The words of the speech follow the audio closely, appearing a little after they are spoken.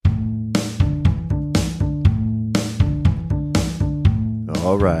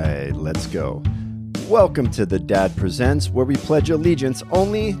All right, let's go. Welcome to The Dad Presents, where we pledge allegiance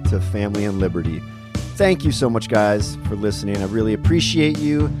only to family and liberty. Thank you so much, guys, for listening. I really appreciate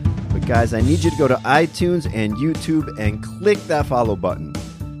you. But guys, I need you to go to iTunes and YouTube and click that follow button.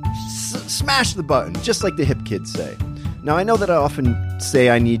 Smash the button, just like the hip kids say. Now, I know that I often say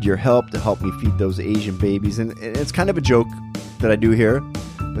I need your help to help me feed those Asian babies, and it's kind of a joke that I do here,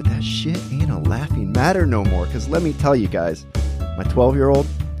 but that shit ain't a laughing matter no more, because let me tell you guys, my 12-year-old,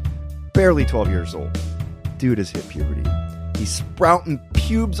 barely 12 years old, dude has hit puberty. He's sprouting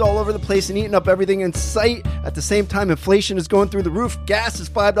pubes all over the place and eating up everything in sight. At the same time, inflation is going through the roof. Gas is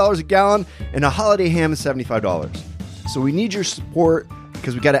 $5 a gallon, and a holiday ham is $75. So we need your support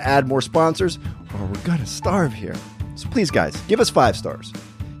because we got to add more sponsors, or we're going to starve here. So please, guys, give us 5 stars.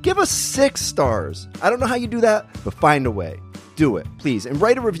 Give us 6 stars. I don't know how you do that, but find a way. Do it, please. And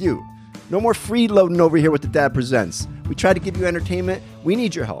write a review. No more freeloading over here with The Dad Presents. We try to give you entertainment. We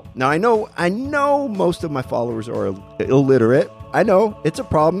need your help. Now, I know most of my followers are illiterate. I know it's a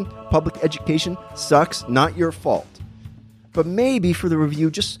problem. Public education sucks. Not your fault. But maybe for the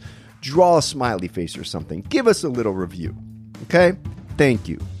review, just draw a smiley face or something. Give us a little review. Okay? Thank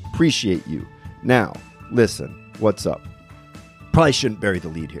you. Appreciate you. Now, listen. What's up? Probably shouldn't bury the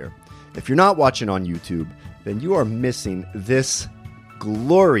lead here. If you're not watching on YouTube, then you are missing this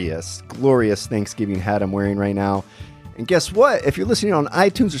glorious, glorious Thanksgiving hat I'm wearing right now. And guess what? If you're listening on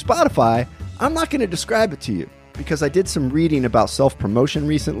iTunes or Spotify, I'm not going to describe it to you because I did some reading about self-promotion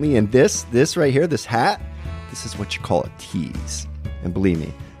recently, and this right here, this hat, this is what you call a tease. And believe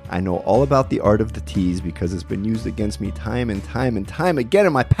me, I know all about the art of the tease because it's been used against me time and time and time again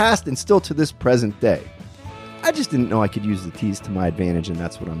in my past and still to this present day. I just didn't know I could use the tease to my advantage, and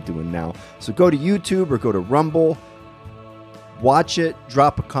that's what I'm doing now. So go to YouTube or go to Rumble, watch it,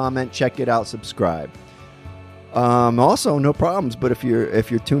 drop a comment, check it out, subscribe. Also, no problems, but if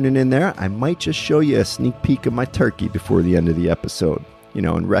you're tuning in there, I might just show you a sneak peek of my turkey before the end of the episode,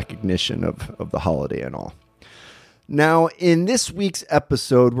 in recognition of the holiday and all. Now, in this week's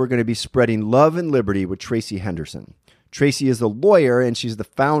episode, we're going to be spreading love and liberty with Tracy Henderson. Tracy is a lawyer, and she's the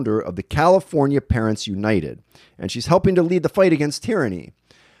founder of the California Parents United, and she's helping to lead the fight against tyranny.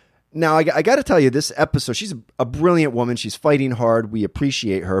 Now, I got to tell you, this episode, she's a brilliant woman. She's fighting hard. We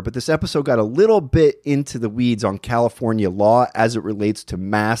appreciate her, but this episode got a little bit into the weeds on California law as it relates to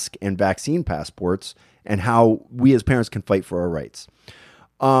mask and vaccine passports and how we as parents can fight for our rights.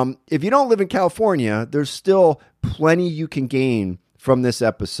 If you don't live in California, there's still plenty you can gain from this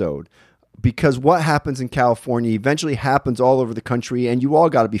episode. Because what happens in California eventually happens all over the country, and you all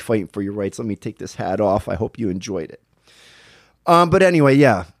got to be fighting for your rights. Let me take this hat off. I hope you enjoyed it. But anyway,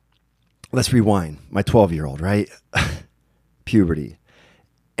 yeah, let's rewind. My 12-year-old, right? Puberty.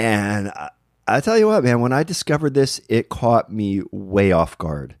 And I tell you what, man, when I discovered this, it caught me way off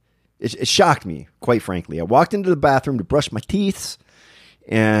guard. It shocked me, quite frankly. I walked into the bathroom to brush my teeth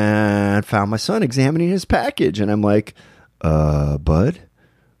and found my son examining his package. And I'm like, bud?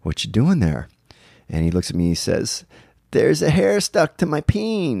 What you doing there? And he looks at me and he says, there's a hair stuck to my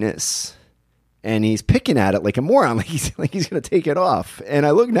penis. And he's picking at it like a moron, like he's going to take it off. And I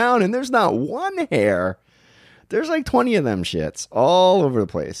look down and there's not one hair. There's like 20 of them shits all over the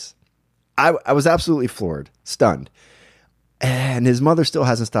place. I was absolutely floored, stunned. And his mother still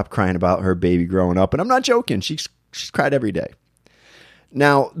hasn't stopped crying about her baby growing up. And I'm not joking. She's cried every day.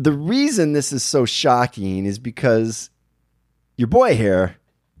 Now, the reason this is so shocking is because your boy here,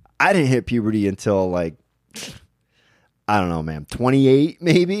 I didn't hit puberty until like, I don't know, man, 28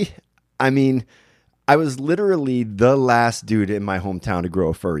 maybe. I mean, I was literally the last dude in my hometown to grow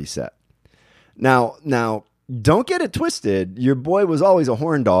a furry set. Now, don't get it twisted. Your boy was always a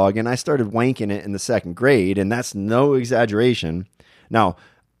horn dog, and I started wanking it in the 2nd grade, and that's no exaggeration. Now,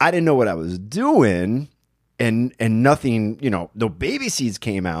 I didn't know what I was doing, and nothing, no baby seeds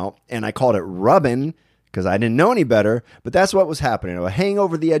came out, and I called it rubbing, because I didn't know any better, but that's what was happening. I would hang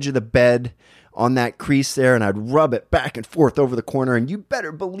over the edge of the bed on that crease there, and I'd rub it back and forth over the corner, and you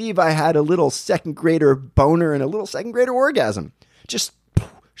better believe I had a little 2nd grader boner and a little 2nd grader orgasm. Just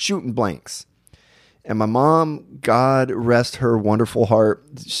shooting blanks. And my mom, God rest her wonderful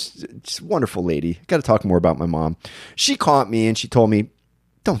heart, just a wonderful lady. Got to talk more about my mom. She caught me, and she told me,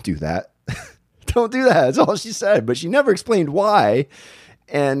 don't do that. Don't do that. That's all she said, but she never explained why.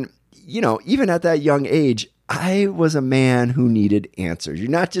 And even at that young age, I was a man who needed answers. You're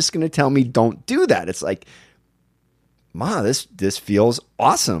not just going to tell me don't do that. It's like, Ma, this feels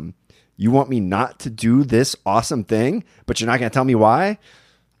awesome. You want me not to do this awesome thing, but you're not going to tell me why?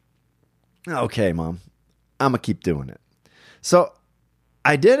 Okay, Mom, I'm going to keep doing it. So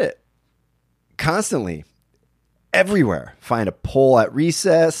I did it constantly. everywhere. Find a pole at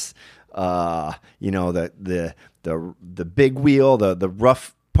recess, the big wheel, the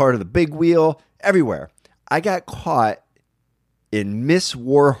rough part of the big wheel, everywhere. I got caught in Miss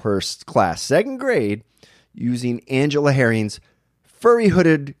Warhurst's class, 2nd grade, using Angela Herring's furry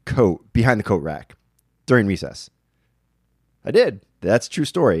hooded coat behind the coat rack during recess. I did. That's a true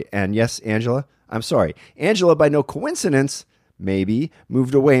story. And yes, Angela, I'm sorry. Angela, by no coincidence, maybe,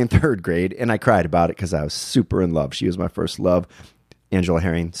 moved away in 3rd grade, and I cried about it because I was super in love. She was my first love. Angela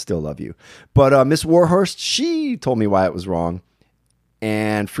Herring, still love you. But Miss Warhurst, she told me why it was wrong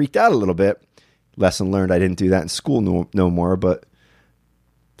and freaked out a little bit. Lesson learned, I didn't do that in school no more, but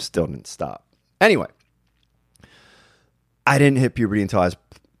still didn't stop. Anyway, I didn't hit puberty until I was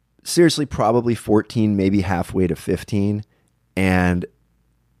seriously probably 14, maybe halfway to 15. And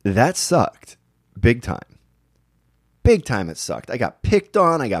that sucked big time. Big time it sucked. I got picked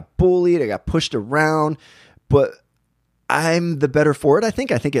on. I got bullied. I got pushed around. But I'm the better for it. I think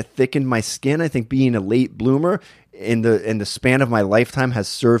it thickened my skin. I think being a late bloomer in the span of my lifetime has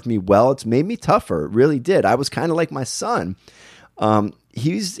served me well. It's made me tougher. It really did. I was kind of like my son.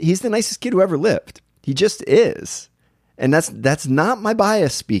 He's the nicest kid who ever lived. He just is. And that's not my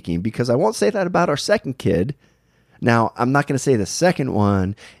bias speaking, because I won't say that about our second kid. Now, I'm not going to say the second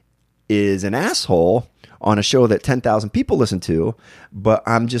one is an asshole on a show that 10,000 people listen to, but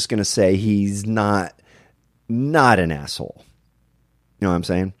I'm just going to say he's not an asshole. You know what I'm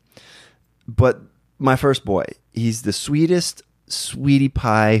saying? But my first boy, he's the sweetest sweetie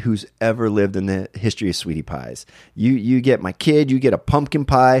pie who's ever lived in the history of sweetie pies. You get my kid, you get a pumpkin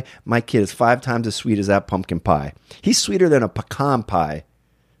pie. My kid is 5 times as sweet as that pumpkin pie. He's sweeter than a pecan pie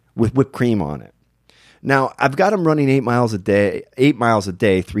with whipped cream on it. Now, I've got him running 8 miles a day,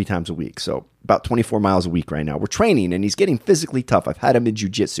 3 times a week. So about 24 miles a week right now. We're training, and he's getting physically tough. I've had him in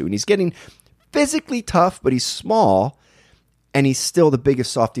jiu-jitsu, and he's getting physically tough, but he's small, and he's still the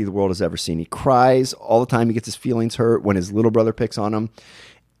biggest softie the world has ever seen. He cries all the time. He gets his feelings hurt when his little brother picks on him.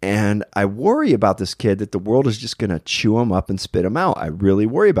 And I worry about this kid that the world is just going to chew him up and spit him out. I really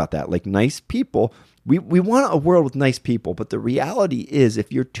worry about that. Like, nice people, we want a world with nice people, but the reality is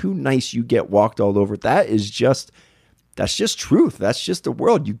if you're too nice, you get walked all over. That's just truth. That's just the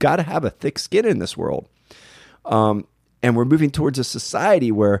world. You got to have a thick skin in this world. And we're moving towards a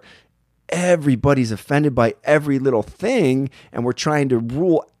society where everybody's offended by every little thing, and we're trying to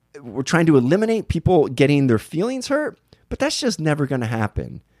eliminate people getting their feelings hurt, but that's just never going to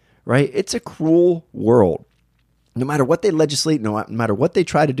happen, right? It's a cruel world. No matter what they legislate, no matter what they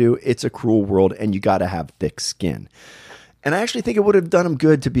try to do, it's a cruel world, and you got to have thick skin. And I actually think it would have done him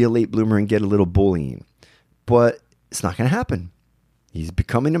good to be a late bloomer and get a little bullying, but it's not going to happen. He's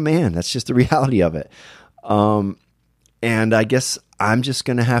becoming a man. That's just the reality of it. And I guess I'm just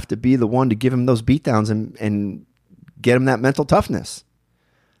going to have to be the one to give him those beatdowns and get him that mental toughness.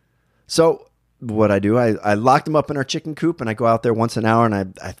 So what I do, I locked him up in our chicken coop, and I go out there once an hour,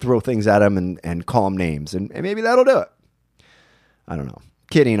 and I throw things at him and call him names. And maybe that'll do it. I don't know.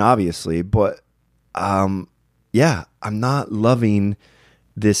 Kidding, obviously. But, yeah, I'm not loving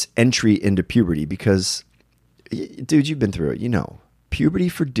this entry into puberty because, dude, you've been through it. You know, puberty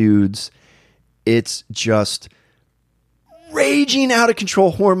for dudes, it's just raging out of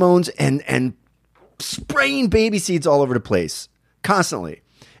control hormones and spraying baby seeds all over the place constantly.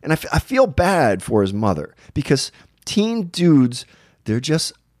 And I feel bad for his mother because teen dudes, they're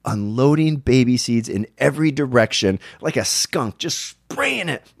just unloading baby seeds in every direction like a skunk, just spraying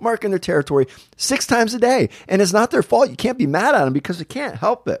it, marking their territory 6 times a day. And it's not their fault. You can't be mad at them because they can't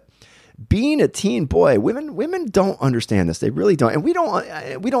help it. Being a teen boy, women don't understand this. They really don't. And we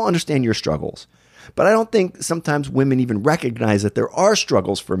don't understand your struggles. But I don't think sometimes women even recognize that there are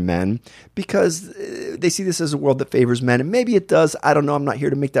struggles for men because they see this as a world that favors men. And maybe it does. I don't know. I'm not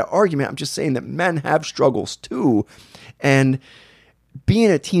here to make that argument. I'm just saying that men have struggles too. And being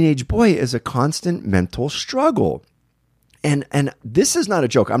a teenage boy is a constant mental struggle. And this is not a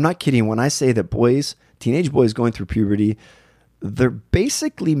joke. I'm not kidding when I say that teenage boys going through puberty, they're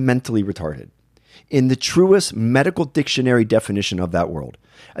basically mentally retarded in the truest medical dictionary definition of that word.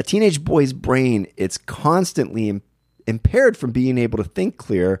 A teenage boy's brain, it's constantly impaired from being able to think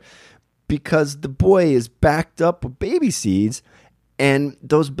clear because the boy is backed up with baby seeds, and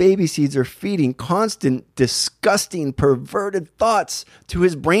those baby seeds are feeding constant, disgusting, perverted thoughts to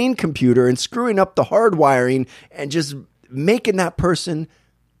his brain computer and screwing up the hardwiring and just making that person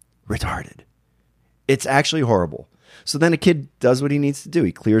retarded. It's actually horrible. So then a kid does what he needs to do.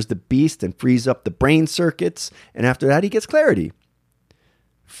 He clears the beast and frees up the brain circuits. And after that, he gets clarity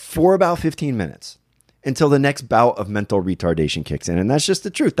for about 15 minutes. until the next bout of mental retardation kicks in. And that's just the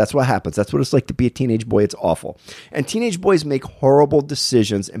truth. That's what happens. That's what it's like to be a teenage boy. It's awful. And teenage boys make horrible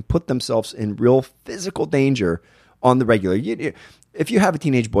decisions and put themselves in real physical danger on the regular. If you have a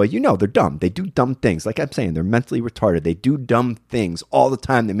teenage boy, they're dumb. They do dumb things. Like I'm saying, they're mentally retarded. They do dumb things all the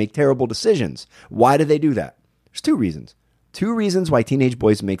time. They make terrible decisions. Why do they do that? There's two reasons. Two reasons why teenage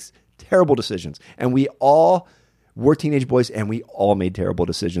boys make terrible decisions. And we all were teenage boys and we all made terrible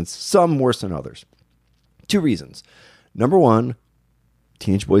decisions, some worse than others. Two reasons. Number one,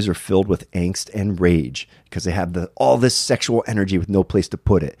 teenage boys are filled with angst and rage because they have all this sexual energy with no place to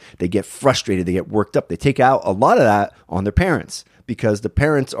put it. They get frustrated. They get worked up. They take out a lot of that on their parents because the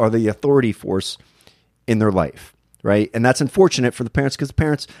parents are the authority force in their life, right? And that's unfortunate for the parents because the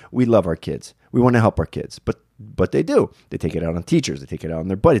parents, we love our kids. We want to help our kids, but they do. They take it out on teachers. They take it out on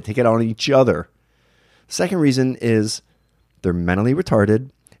their buddy. They take it out on each other. The second reason is they're mentally retarded.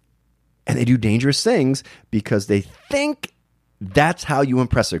 And they do dangerous things because they think that's how you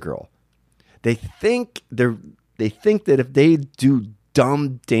impress a girl. They think that if they do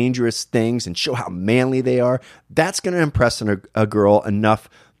dumb, dangerous things and show how manly they are, that's going to impress a girl enough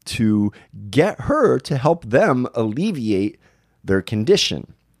to get her to help them alleviate their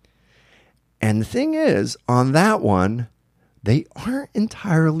condition. And the thing is, on that one, they aren't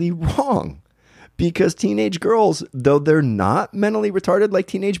entirely wrong because teenage girls, though they're not mentally retarded like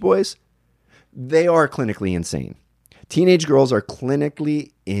teenage boys, they are clinically insane. Teenage girls are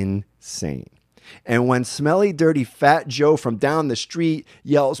clinically insane. And when smelly, dirty, fat Joe from down the street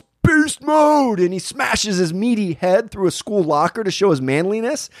yells, "Beast mode!" and he smashes his meaty head through a school locker to show his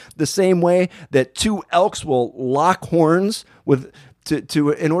manliness, the same way that two elks will lock horns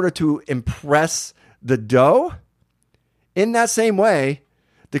in order to impress the doe, in that same way,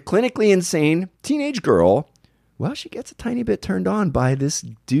 the clinically insane teenage girl, well, she gets a tiny bit turned on by this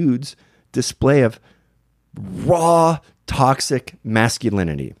dude's display of raw, toxic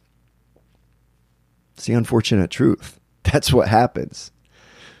masculinity. It's the unfortunate truth. That's what happens.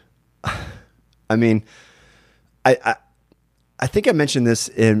 I mean, I think I mentioned this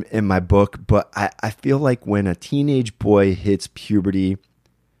in my book, but I feel like when a teenage boy hits puberty,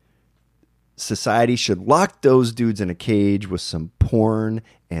 society should lock those dudes in a cage with some porn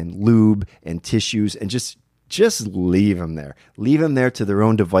and lube and tissues and just leave them there. Leave them there to their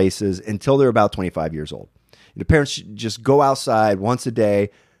own devices until they're about 25 years old. The parents should just go outside once a day,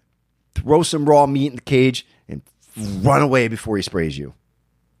 throw some raw meat in the cage, and run away before he sprays you.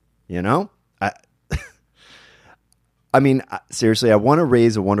 I mean, seriously, I want to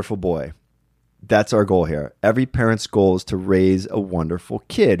raise a wonderful boy. That's our goal here. Every parent's goal is to raise a wonderful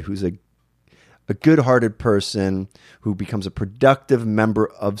kid who's a good-hearted person who becomes a productive member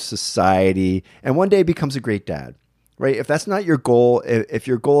of society and one day becomes a great dad, right? If that's not your goal, if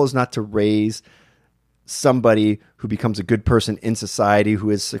your goal is not to raise somebody who becomes a good person in society, who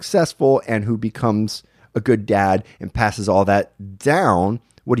is successful and who becomes a good dad and passes all that down,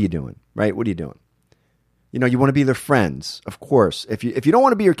 what are you doing, right? What are you doing? You want to be their friends, of course. If you don't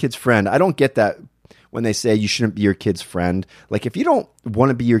want to be your kid's friend, I don't get that when they say you shouldn't be your kid's friend. Like, if you don't want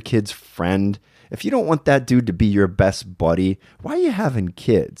to be your kid's friend, if you don't want that dude to be your best buddy, why are you having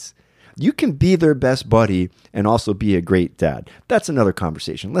kids? You can be their best buddy and also be a great dad. That's another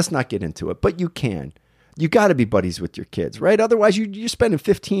conversation. Let's not get into it, but you can. You got to be buddies with your kids, right? Otherwise, you're spending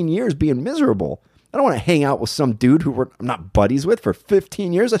 15 years being miserable. I don't want to hang out with some dude who I'm not buddies with for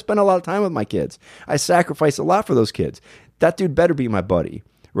 15 years. I spend a lot of time with my kids. I sacrifice a lot for those kids. That dude better be my buddy,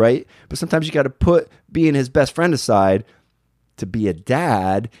 right? But sometimes you got to put being his best friend aside to be a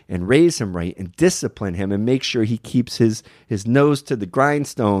dad and raise him right and discipline him and make sure he keeps his nose to the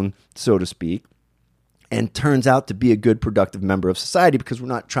grindstone, so to speak, and turns out to be a good, productive member of society, because we're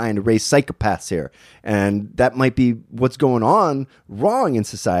not trying to raise psychopaths here. And that might be what's going on wrong in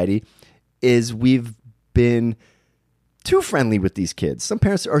society, is we've been too friendly with these kids. Some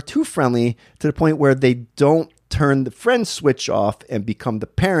parents are too friendly to the point where they don't turn the friend switch off and become the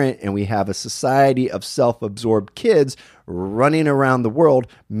parent, and we have a society of self-absorbed kids running around the world,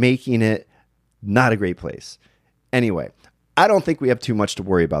 making it not a great place. Anyway, I don't think we have too much to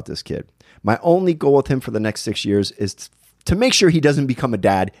worry about this kid. My only goal with him for the next 6 years is to make sure he doesn't become a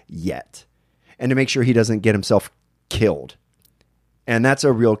dad yet, and to make sure he doesn't get himself killed. And that's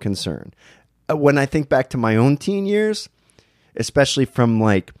a real concern. When I think back to my own teen years, especially from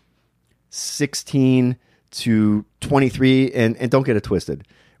like 16 to 23, and don't get it twisted.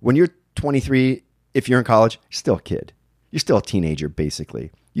 When you're 23, if you're in college, you're still a kid. You're still a teenager,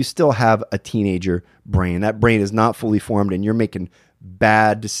 basically. You still have a teenager brain. That brain is not fully formed, and you're making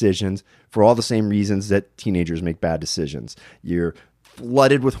bad decisions for all the same reasons that teenagers make bad decisions. You're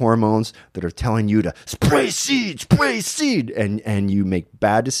flooded with hormones that are telling you to spray seed, and you make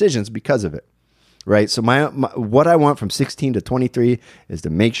bad decisions because of it, right? So my what I want from 16 to 23 is to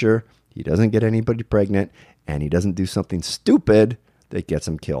make sure he doesn't get anybody pregnant and he doesn't do something stupid that gets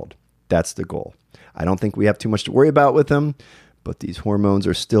him killed. That's the goal. I don't think we have too much to worry about with him, but these hormones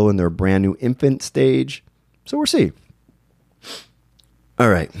are still in their brand new infant stage, so we'll see. All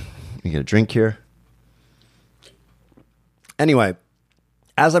right, we get a drink here. Anyway,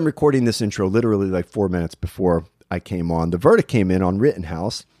 as I'm recording this intro, literally like 4 minutes before I came on, the verdict came in on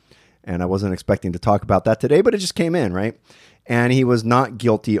Rittenhouse, and I wasn't expecting to talk about that today, but it just came in, right? And he was not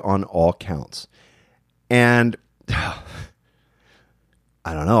guilty on all counts. And I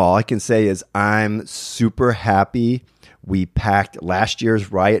don't know. All I can say is I'm super happy we packed last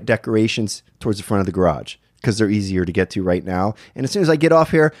year's riot decorations towards the front of the garage because they're easier to get to right now. And as soon as I get off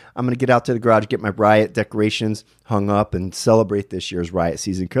here, I'm going to get out to the garage, get my riot decorations hung up, and celebrate this year's riot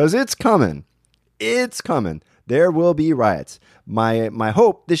season because it's coming. It's coming. There will be riots. My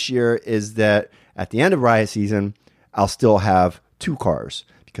hope this year is that at the end of riot season, I'll still have 2 cars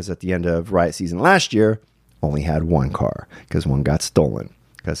because at the end of riot season last year, only had 1 car because one got stolen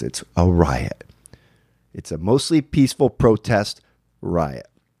because it's a riot. It's a mostly peaceful protest riot.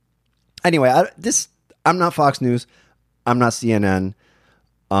 Anyway, I'm not Fox News. I'm not CNN.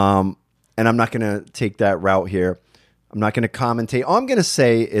 And I'm not going to take that route here. I'm not going to commentate. All I'm going to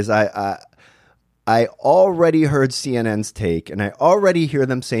say is I already heard CNN's take, and I already hear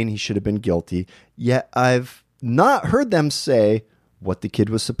them saying he should have been guilty, yet I've not heard them say what the kid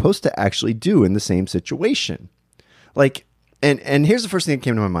was supposed to actually do in the same situation. Like, and here's the first thing that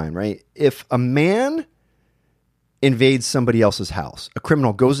came to my mind, right? If a man invades somebody else's house, a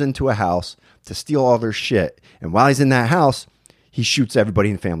criminal goes into a house to steal all their shit, and while he's in that house, he shoots everybody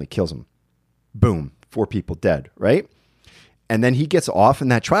in the family, kills them. Boom, 4 people dead, right? And then he gets off in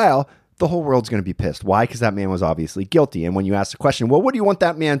that trial, the whole world's going to be pissed. Why? Because that man was obviously guilty. And when you ask the question, well, what do you want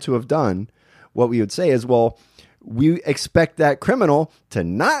that man to have done? What we would say is, well, we expect that criminal to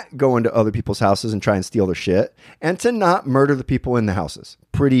not go into other people's houses and try and steal their shit and to not murder the people in the houses.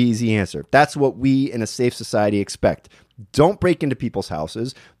 Pretty easy answer. That's what we in a safe society expect. Don't break into people's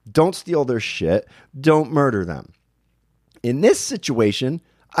houses. Don't steal their shit. Don't murder them. In this situation,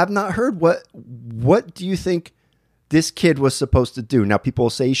 I've not heard what do you think this kid was supposed to do? Now, people will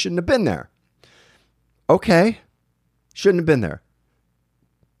say he shouldn't have been there. Okay. Shouldn't have been there.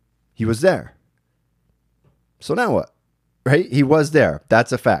 He was there. So now what? Right? He was there.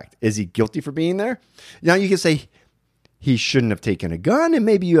 That's a fact. Is he guilty for being there? Now you can say he shouldn't have taken a gun, and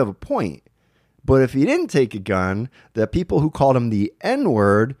maybe you have a point. But if he didn't take a gun, the people who called him the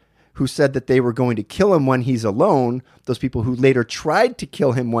N-word, who said that they were going to kill him when he's alone, those people who later tried to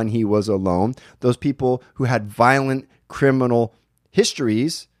kill him when he was alone, those people who had violent criminal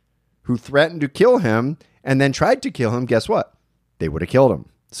histories, who threatened to kill him and then tried to kill him, guess what? They would have killed him.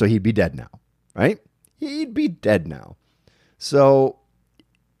 So he'd be dead now, right? He'd be dead now. So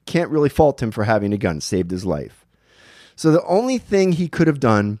can't really fault him for having a gun. Saved his life. So the only thing he could have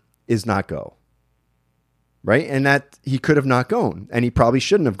done is not go. Right? And that he could have not gone. And he probably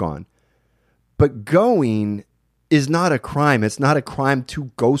shouldn't have gone. But going is not a crime. It's not a crime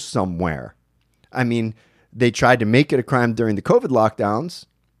to go somewhere. I mean, they tried to make it a crime during the COVID lockdowns,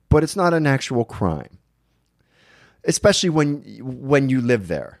 but it's not an actual crime. Especially when you live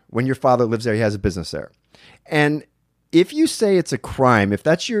there, when your father lives there, he has a business there. And if you say it's a crime, if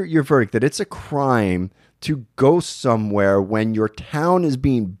that's your verdict, that it's a crime to go somewhere when your town is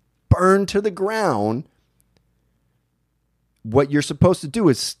being burned to the ground, what you're supposed to do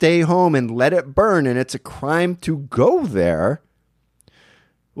is stay home and let it burn, and it's a crime to go there,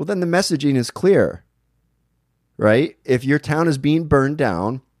 well, then the messaging is clear, right? If your town is being burned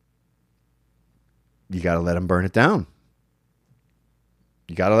down, you got to let them burn it down.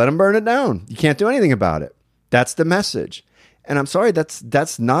 You got to let them burn it down. You can't do anything about it. That's the message. And I'm sorry,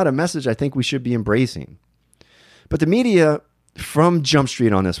 that's not a message I think we should be embracing. But the media from Jump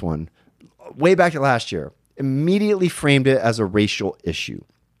Street on this one, way back to last year, immediately framed it as a racial issue.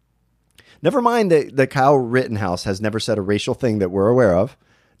 Never mind that Kyle Rittenhouse has never said a racial thing that we're aware of.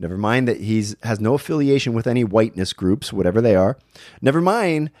 Never mind that has no affiliation with any whiteness groups, whatever they are. Never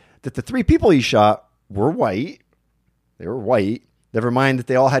mind that the 3 people he shot were white. They were white. Never mind that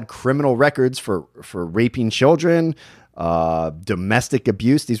they all had criminal records for raping children, domestic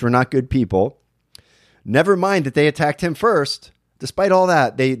abuse. These were not good people. Never mind that they attacked him first. Despite all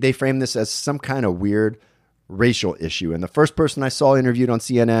that, they framed this as some kind of weird racial issue. And the first person I saw interviewed on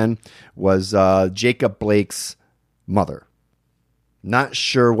CNN was Jacob Blake's mother. Not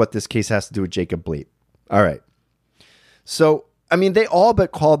sure what this case has to do with Jacob Blake. All right. So I mean, they all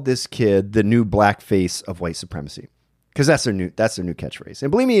but called this kid the new black face of white supremacy, because that's their new catchphrase. And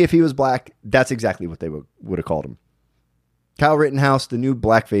believe me, if he was black, that's exactly what they would have called him. Kyle Rittenhouse, the new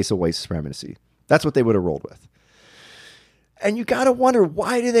black face of white supremacy. That's what they would have rolled with. And you got to wonder,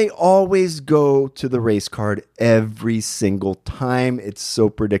 why do they always go to the race card every single time? It's so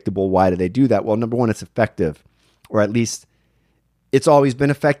predictable. Why do they do that? Well, number one, it's effective, or at least it's always been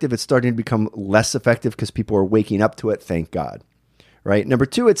effective. It's starting to become less effective because people are waking up to it. Thank God. Right. Number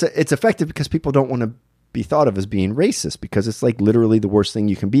two, it's effective because people don't want to be thought of as being racist, because it's like literally the worst thing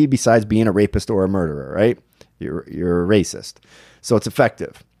you can be besides being a rapist or a murderer. Right. You're a racist. So it's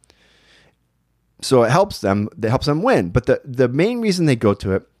effective. So it helps them. It helps them win. But the main reason they go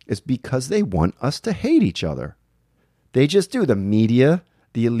to it is because they want us to hate each other. They just do. The media,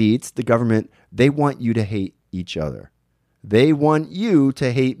 the elites, the government, they want you to hate each other. They want you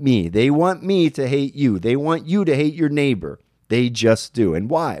to hate me. They want me to hate you. They want you to hate your neighbor. They just do. And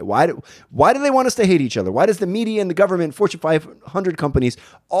why? Why do they want us to hate each other? Why does the media and the government, Fortune 500 companies,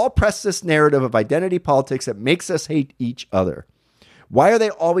 all press this narrative of identity politics that makes us hate each other? Why are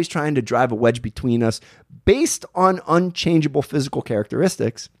they always trying to drive a wedge between us based on unchangeable physical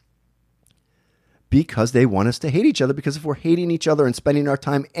characteristics? Because they want us to hate each other. Because if we're hating each other and spending our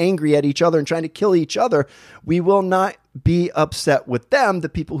time angry at each other and trying to kill each other, we will not be upset with them, the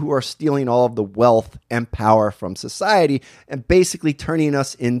people who are stealing all of the wealth and power from society and basically turning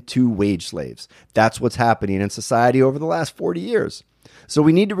us into wage slaves. That's what's happening in society over the last 40 years. So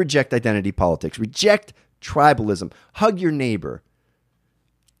we need to reject identity politics, reject tribalism, hug your neighbor,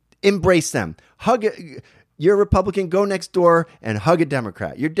 embrace them, you're a Republican, go next door and hug a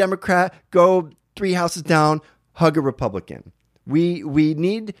Democrat. You're a Democrat, go 3 houses down, hug a Republican. We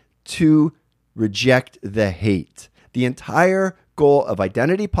need to reject the hate. The entire goal of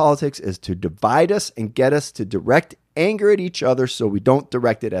identity politics is to divide us and get us to direct anger at each other so we don't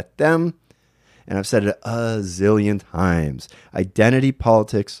direct it at them. And I've said it a zillion times. Identity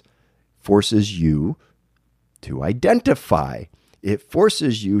politics forces you to identify. It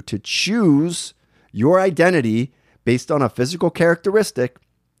forces you to choose your identity based on a physical characteristic,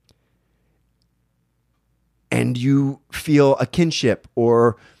 and you feel a kinship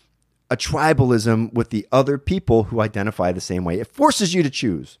or a tribalism with the other people who identify the same way. It forces you to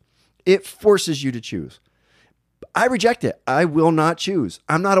choose. It forces you to choose. I reject it. I will not choose.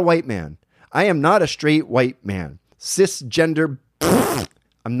 I'm not a white man. I am not a straight white man. Cisgender.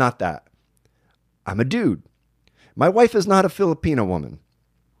 I'm not that. I'm a dude. My wife is not a Filipino woman.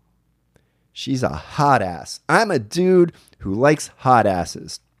 She's a hot ass. I'm a dude who likes hot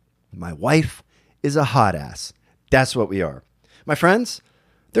asses. My wife is a hot ass. That's what we are. My friends,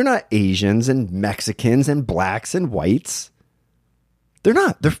 they're not Asians and Mexicans and blacks and whites. They're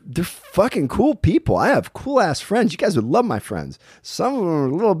not. They're fucking cool people. I have cool ass friends. You guys would love my friends. Some of them are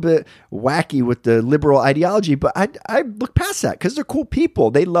a little bit wacky with the liberal ideology, but I look past that because they're cool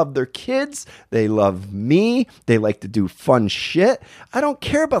people. They love their kids. They love me. They like to do fun shit. I don't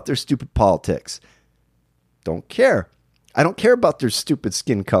care about their stupid politics. Don't care. I don't care about their stupid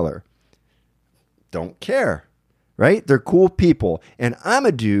skin color. Don't care. Right? They're cool people. And I'm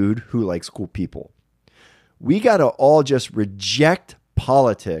a dude who likes cool people. We got to all just reject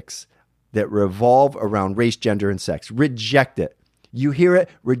politics that revolve around race, gender, and sex. Reject it. You hear it,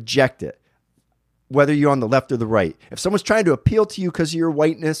 reject it. Whether you're on the left or the right. If someone's trying to appeal to you because of your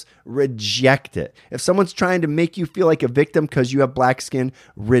whiteness, reject it. If someone's trying to make you feel like a victim because you have black skin,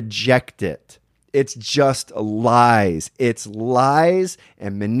 reject it. It's just lies. It's lies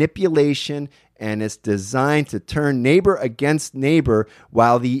and manipulation, and it's designed to turn neighbor against neighbor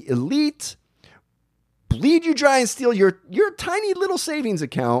while the elite bleed you dry and steal your tiny little savings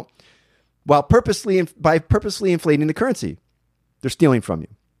account while purposely inflating the currency. They're stealing from you.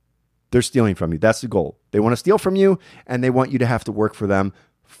 They're stealing from you. That's the goal. They want to steal from you, and they want you to have to work for them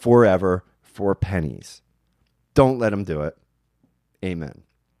forever for pennies. Don't let them do it. Amen.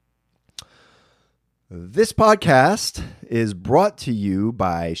 This podcast is brought to you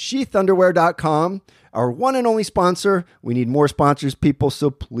by sheathunderwear.com, our one and only sponsor. We need more sponsors, people, so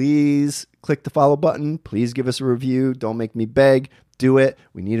please click the follow button. Please give us a review. Don't make me beg. Do it.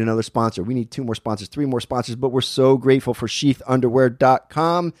 We need another sponsor. We need 2 more sponsors, 3 more sponsors, but we're so grateful for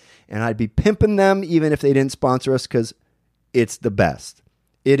sheathunderwear.com, and I'd be pimping them even if they didn't sponsor us because it's the best.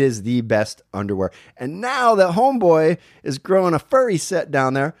 It is the best underwear. And now that Homeboy is growing a furry set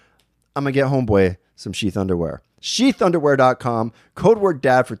down there, I'm going to get Homeboy some Sheath Underwear. Sheathunderwear.com, code word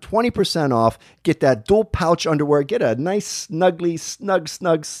DAD for 20% off. Get that dual pouch underwear. Get a nice,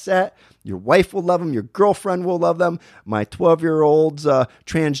 snug set. Your wife will love them. Your girlfriend will love them. My 12-year-old's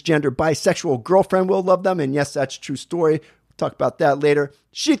transgender bisexual girlfriend will love them. And yes, that's a true story. Talk about that later.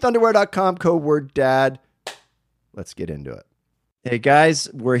 Sheathunderwear.com, code word dad. Let's get into it. Hey guys,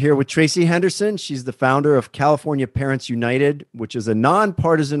 we're here with Tracy Henderson. She's the founder of California Parents United, which is a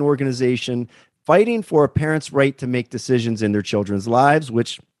nonpartisan organization fighting for a parent's right to make decisions in their children's lives,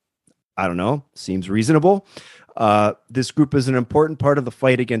 which, I don't know, seems reasonable. This group is an important part of the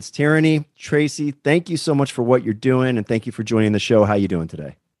fight against tyranny. Tracy, thank you so much for what you're doing, and thank you for joining the show. How you doing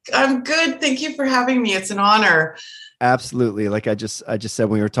today? I'm good. Thank you for having me. It's an honor. Absolutely. Like I just said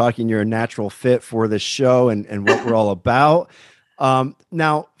when we were talking, you're a natural fit for this show and what we're all about.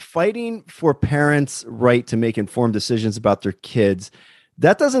 Now, fighting for parents' right to make informed decisions about their kids,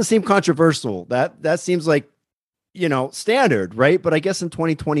 that doesn't seem controversial. That seems like, standard, right? But I guess in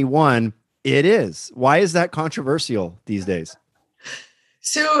 2021, it is. Why is that controversial these days?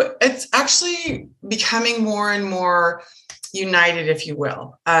 So it's actually becoming more and more united, if you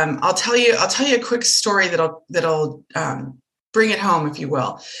will. I'll tell you a quick story that'll bring it home, if you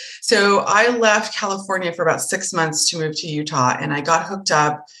will. So I left California for about 6 months to move to Utah, and I got hooked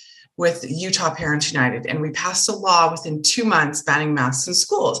up with Utah Parents United, and we passed a law within 2 months banning masks in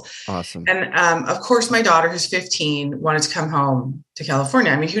schools. Awesome. And of course, my daughter, who's 15, wanted to come home to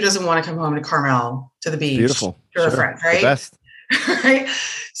California. I mean, who doesn't want to come home to Carmel, to the beach, beautiful, to her friends, right? The best. Right.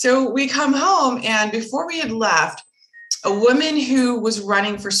 So we come home, and before we had left, a woman who was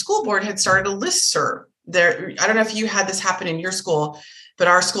running for school board had started a listserv. There, I don't know if you had this happen in your school, but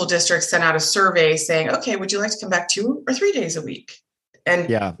our school district sent out a survey saying, okay, would you like to come back 2 or 3 days a week? And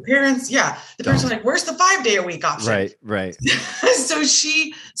the parents were like, where's the 5-day-a-week option? Right. So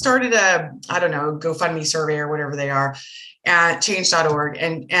she started a GoFundMe survey or whatever they are at change.org.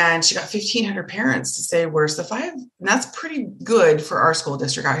 And she got 1,500 parents to say, where's the 5? And that's pretty good for our school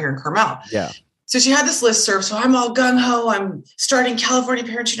district out here in Carmel. Yeah. So she had this listserv. So I'm all gung-ho. I'm starting California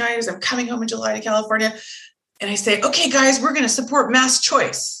Parents United. I'm coming home in July to California. And I say, okay, guys, we're going to support mass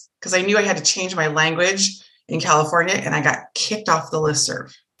choice, because I knew I had to change my language in California, and I got kicked off the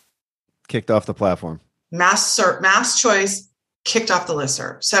listserv. Kicked off the platform. Mass choice, kicked off the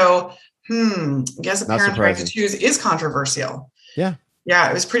listserv. So, I guess a parent's right to choose is controversial. Yeah.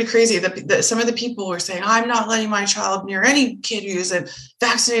 Yeah, it was pretty crazy. Some of the people were saying, I'm not letting my child near any kid who's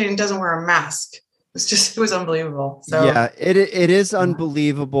vaccinated and doesn't wear a mask. It was unbelievable. So yeah, it is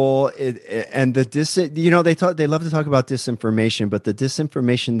unbelievable. And they love to talk about disinformation, but the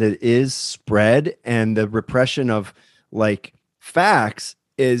disinformation that is spread and the repression of like facts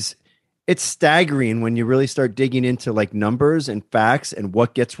it's staggering when you really start digging into like numbers and facts and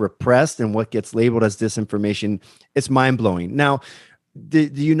what gets repressed and what gets labeled as disinformation. It's mind blowing. Now, the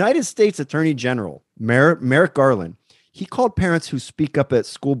United States Attorney General, Merrick Garland, he called parents who speak up at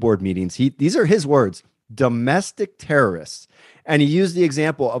school board meetings, these are his words, domestic terrorists. And he used the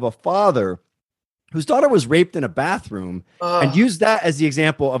example of a father whose daughter was raped in a bathroom and used that as the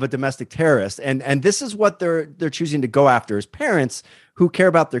example of a domestic terrorist. And this is what they're choosing to go after, is parents who care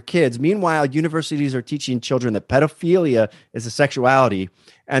about their kids. Meanwhile, universities are teaching children that pedophilia is a sexuality,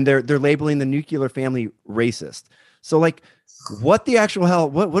 and they're labeling the nuclear family racist. So like, what the actual hell,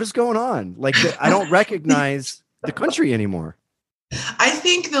 what is going on? Like, I don't recognize the country anymore. I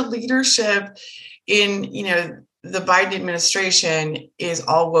think the leadership in, the Biden administration is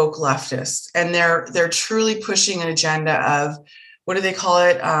all woke leftists, and they're truly pushing an agenda of, what do they call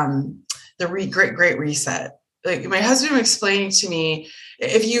it? The great reset. Like my husband was explaining to me,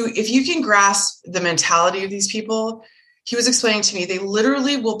 if you can grasp the mentality of these people, he was explaining to me, they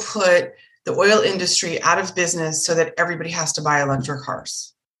literally will put the oil industry out of business so that everybody has to buy electric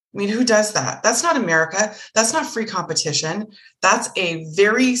cars. I mean, who does that? That's not America. That's not free competition. That's a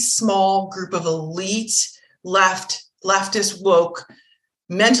very small group of elite leftist, woke,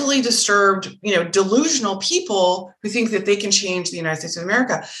 mentally disturbed, delusional people who think that they can change the United States of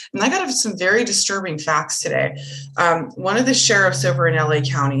America. And I got some very disturbing facts today. One of the sheriffs over in LA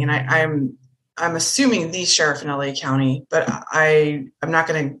County, and I'm assuming the sheriff in LA County, but I'm not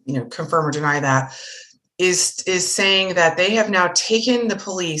going to confirm or deny that, is saying that they have now taken the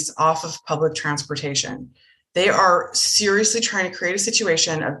police off of public transportation. They are seriously trying to create a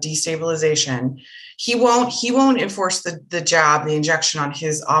situation of destabilization. He won't enforce the injection on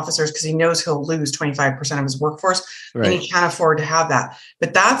his officers because he knows he'll lose 25% of his workforce, right. And he can't afford to have that.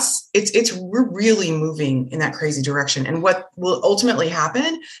 But we're really moving in that crazy direction. And what will ultimately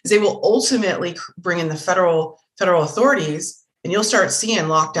happen is they will ultimately bring in the federal authorities, and you'll start seeing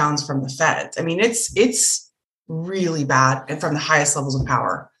lockdowns from the feds. I mean, it's really bad, and from the highest levels of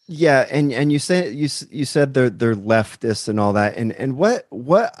power. Yeah, and you said they're leftists and all that, and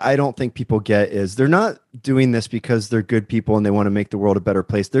what I don't think people get is they're not doing this because they're good people and they want to make the world a better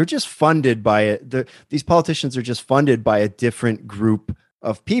place. They're just funded by it. These politicians are just funded by a different group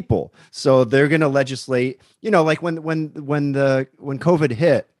of people, so they're going to legislate. You know, like when COVID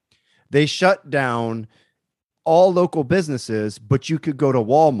hit, they shut down all local businesses, but you could go to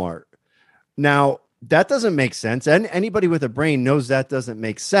Walmart. Now, that doesn't make sense. And anybody with a brain knows that doesn't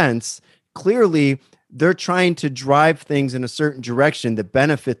make sense. Clearly, they're trying to drive things in a certain direction that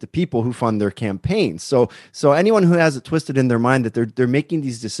benefit the people who fund their campaigns. So anyone who has it twisted in their mind that they're making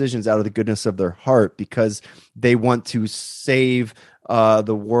these decisions out of the goodness of their heart because they want to save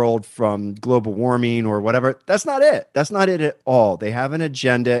the world from global warming or whatever. That's not it. That's not it at all. They have an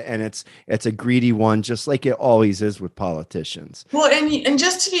agenda, and it's a greedy one, just like it always is with politicians. Well, and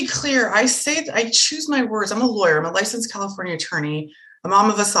just to be clear, I choose my words. I'm a lawyer. I'm a licensed California attorney, a mom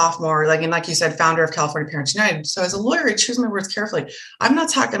of a sophomore, like you said, founder of California Parents United. So as a lawyer, I choose my words carefully. I'm not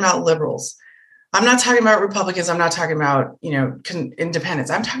talking about liberals. I'm not talking about Republicans. I'm not talking about,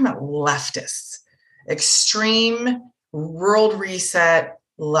 independents. I'm talking about leftists, extreme world reset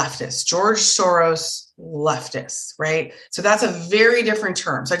leftists, George Soros leftists, right? So that's a very different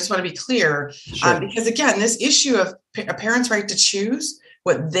term. So I just want to be clear, Sure. Because again, this issue of a parent's right to choose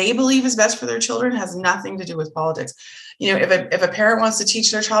what they believe is best for their children has nothing to do with politics. If a parent wants to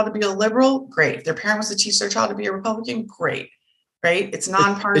teach their child to be a liberal, great. If their parent wants to teach their child to be a Republican, great. Right? It's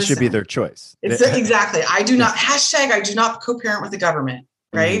nonpartisan. It should be their choice. Exactly. I do not co-parent with the government.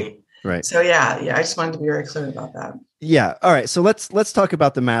 Right. Mm-hmm. Right. So yeah. I just wanted to be very clear about that. Yeah. All right. So let's talk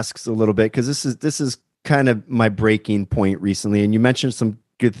about the masks a little bit, because this is kind of my breaking point recently. And you mentioned some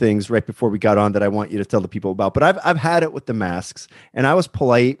good things right before we got on that I want you to tell the people about. But I've had it with the masks, and I was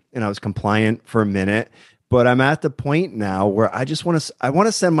polite and I was compliant for a minute. But I'm at the point now where I want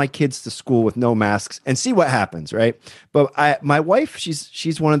to send my kids to school with no masks and see what happens, right? But my wife,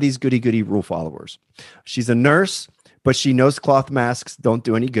 she's one of these goody rule followers. She's a nurse, but she knows cloth masks don't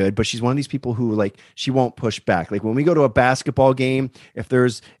do any good. But she's one of these people who, she won't push back. Like when we go to a basketball game, if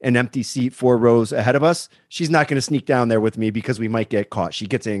there's an empty seat 4 rows ahead of us, she's not going to sneak down there with me because we might get caught. She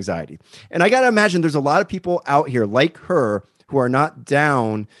gets anxiety. And I got to imagine there's a lot of people out here like her who are not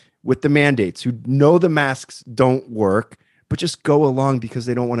down with the mandates, who know the masks don't work, but just go along because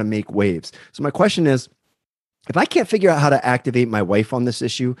they don't want to make waves. So my question is, if I can't figure out how to activate my wife on this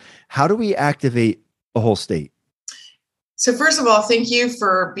issue, how do we activate the whole state? So first of all, thank you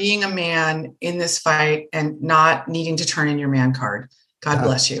for being a man in this fight and not needing to turn in your man card. God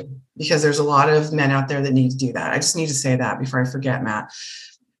bless you, because there's a lot of men out there that need to do that. I just need to say that before I forget, Matt.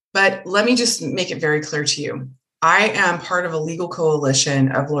 But let me just make it very clear to you. I am part of a legal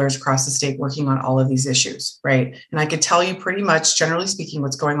coalition of lawyers across the state working on all of these issues, right? And I could tell you pretty much, generally speaking,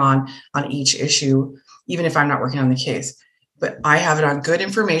 what's going on each issue, even if I'm not working on the case. But I have it on good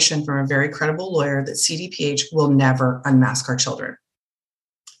information from a very credible lawyer that CDPH will never unmask our children.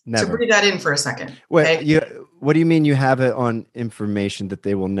 Never. So breathe that in for a second. Wait, okay? What do you mean you have it on information that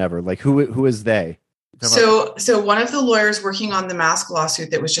they will never? Like who is they? So one of the lawyers working on the mask lawsuit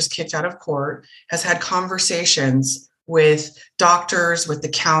that was just kicked out of court has had conversations with doctors, with the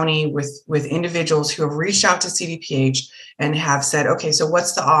county, with individuals who have reached out to CDPH and have said, okay, so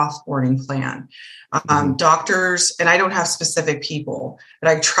what's the offboarding plan? Doctors, and I don't have specific people,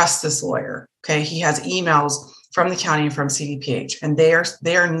 but I trust this lawyer. Okay. He has emails from the county and from CDPH, and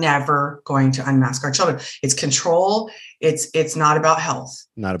they are never going to unmask our children. It's control. It's not about health.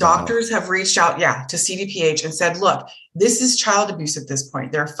 Doctors have reached out, to CDPH and said, look, this is child abuse at this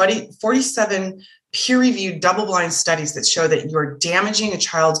point. There are 47 peer-reviewed double-blind studies that show that you're damaging a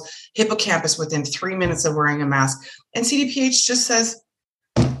child's hippocampus within 3 minutes of wearing a mask. And CDPH just says,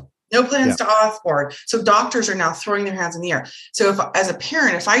 no plans to offboard. So doctors are now throwing their hands in the air. So as a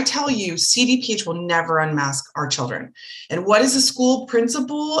parent, if I tell you CDPH will never unmask our children, and what does a school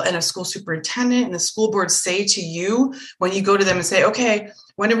principal and a school superintendent and the school board say to you when you go to them and say, okay,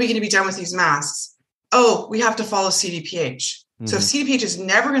 when are we going to be done with these masks? Oh, we have to follow CDPH. Mm-hmm. So if CDPH is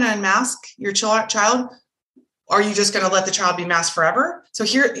never going to unmask your child, are you just going to let the child be masked forever? So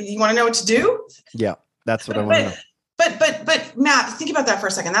here, you want to know what to do? Yeah, that's what I want to know. But Matt, think about that for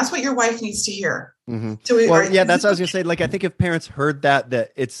a second. That's what your wife needs to hear. Mm-hmm. So that's what I was going to say. Like, I think if parents heard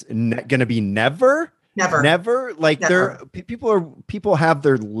that it's going to be never. Like, never. People have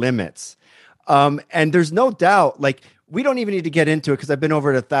their limits, and there's no doubt. Like, we don't even need to get into it because I've been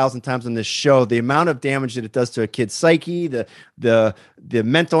over it 1,000 times on this show. The amount of damage that it does to a kid's psyche, the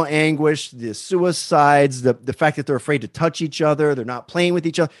mental anguish, the suicides, the fact that they're afraid to touch each other, they're not playing with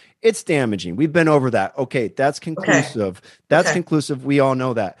each other. It's damaging. We've been over that. Okay, that's conclusive. Okay. That's conclusive. We all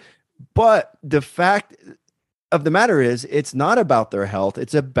know that. But the fact of the matter is, it's not about their health.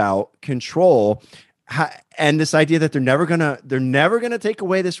 It's about control, and this idea that they're never gonna take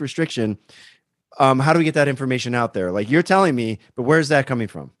away this restriction. How do we get that information out there? Like you're telling me, but where's that coming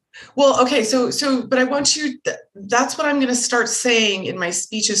from? Well, okay. But I want you, that's what I'm going to start saying in my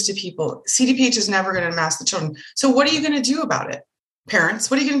speeches to people. CDPH is never going to mask the children. So what are you going to do about it? Parents,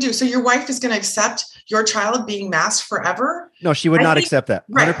 what are you going to do? So your wife is going to accept your child being masked forever? No, she would not accept that.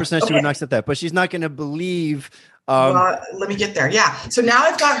 100% she would not accept that, but she's not going to believe. Well, let me get there. Yeah. So now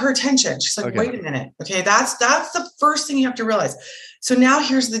I've got her attention. She's like, wait a minute. Okay. That's the first thing you have to realize. So now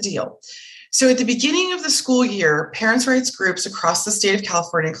here's the deal. So at the beginning of the school year, parents' rights groups across the state of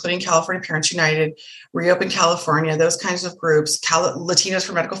California, including California Parents United, Reopen California, those kinds of groups, Latinos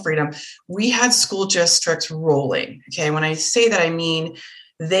for Medical Freedom, we had school districts rolling. Okay. When I say that, I mean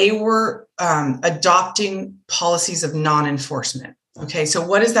they were adopting policies of non-enforcement. Okay. So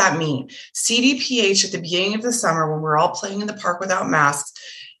what does that mean? CDPH at the beginning of the summer, when we're all playing in the park without masks,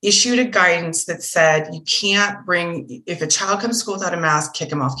 issued a guidance that said you can't bring, if a child comes to school without a mask, kick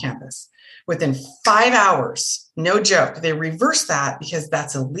them off campus. Within 5 hours, no joke, they reversed that because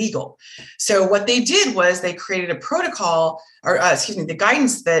that's illegal. So what they did was they created a protocol, the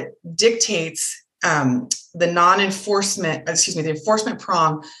guidance that dictates the enforcement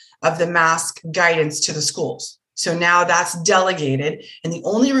prong of the mask guidance to the schools. So now that's delegated, and the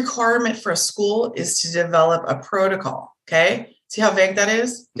only requirement for a school is to develop a protocol. Okay. See how vague that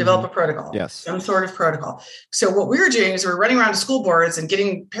is? Develop a protocol. Yes. Some sort of protocol. So what we were doing is we're running around to school boards and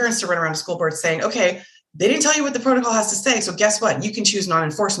getting parents to run around to school boards saying, okay, they didn't tell you what the protocol has to say. So guess what? You can choose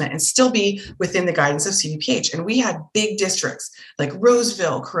non-enforcement and still be within the guidance of CDPH. And we had big districts like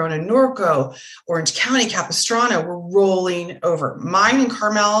Roseville, Corona Norco, Orange County, Capistrano were rolling over. Mine in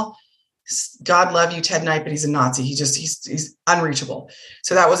Carmel, God love you, Ted Knight, but he's a Nazi. He's unreachable.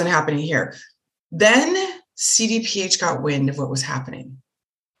 So that wasn't happening here. Then CDPH got wind of what was happening.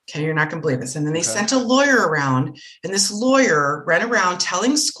 Okay, you're not going to believe this. And then they sent a lawyer around, and this lawyer ran around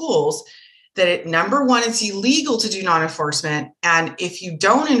telling schools that number one, it's illegal to do non-enforcement. And if you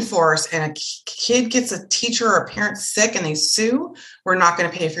don't enforce and a kid gets a teacher or a parent sick and they sue, we're not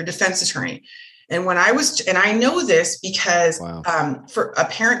going to pay for your defense attorney. And I know this because for a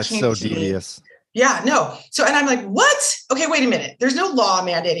parent That's came so to devious. me. Yeah, no. So, and I'm like, what? Okay, wait a minute. There's no law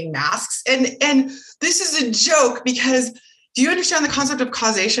mandating masks. And this is a joke because do you understand the concept of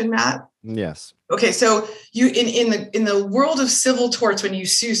causation, Matt? Yes. Okay. So you, in the world of civil torts, when you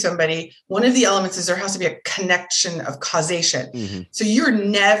sue somebody, one of the elements is there has to be a connection of causation. Mm-hmm. So you're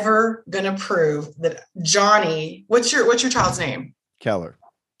never going to prove that Johnny, what's your child's name? Keller.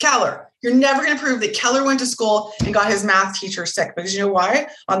 You're never going to prove that Keller went to school and got his math teacher sick because you know why?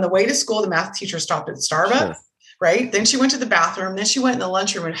 On the way to school, the math teacher stopped at Starbucks, right? Then she went to the bathroom. Then she went in the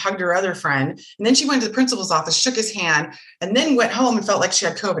lunchroom and hugged her other friend. And then she went to the principal's office, shook his hand, and then went home and felt like she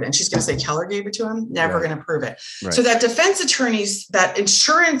had COVID. And she's going to say Keller gave it to him. Never going to prove it. Right. So that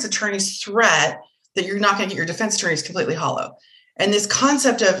insurance attorney's threat that you're not going to get your defense attorney is completely hollow. And this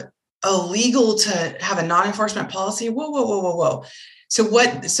concept of illegal to have a non-enforcement policy. Whoa. So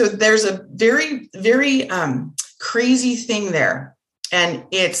there's a very, very crazy thing there. And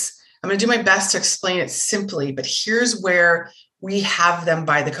I'm going to do my best to explain it simply, but here's where we have them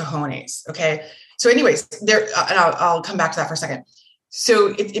by the cojones. Okay. So anyways, and I'll come back to that for a second.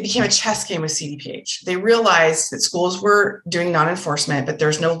 So it became a chess game with CDPH. They realized that schools were doing non-enforcement, but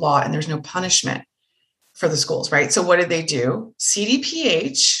there's no law and there's no punishment for the schools, right? So what did they do?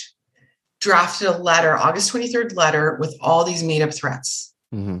 CDPH drafted a letter, August 23rd letter with all these made up threats.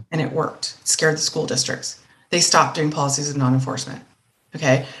 Mm-hmm. And it worked. It scared the school districts. They stopped doing policies of non-enforcement.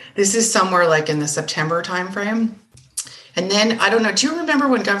 Okay. This is somewhere like in the September timeframe. And then, I don't know, do you remember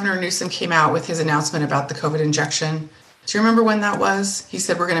when Governor Newsom came out with his announcement about the COVID injection? Do you remember when that was? He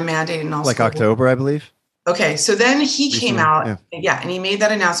said, we're going to mandate it in all schools. Like October, I believe. Okay. So then he came out, and he made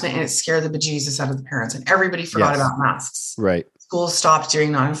that announcement and it scared the bejesus out of the parents and everybody forgot about masks. Right. Schools stopped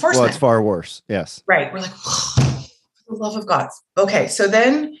doing non-enforcement. Well, it's far worse. Yes. Right. We're like, for the love of God. Okay. So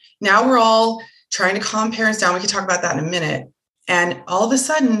then now we're all trying to calm parents down. We can talk about that in a minute. And all of a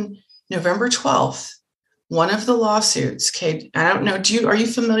sudden, November 12th, one of the lawsuits, Kate, I don't know, are you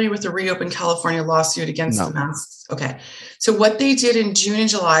familiar with the Reopen California lawsuit against the masks? Okay. So what they did in June and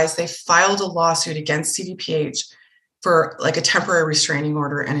July is they filed a lawsuit against CDPH for like a temporary restraining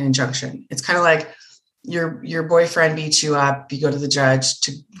order and an injunction. It's kind of like, your boyfriend beats you up, you go to the judge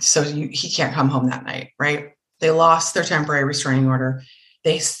he can't come home that night, right? They lost their temporary restraining order.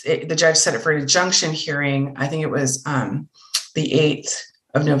 The judge set it for an injunction hearing. I think it was the 8th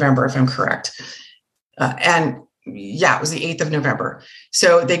of November, if I'm correct. It was the 8th of November.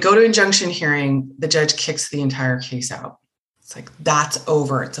 So they go to injunction hearing. The judge kicks the entire case out. It's like, that's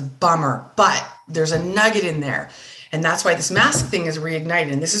over. It's a bummer, but there's a nugget in there. And that's why this mask thing is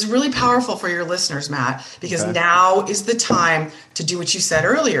reignited. And this is really powerful for your listeners, Matt, because now is the time to do what you said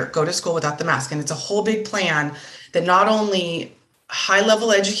earlier, go to school without the mask. And it's a whole big plan that not only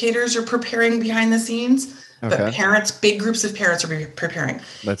high-level educators are preparing behind the scenes, but parents, big groups of parents are preparing.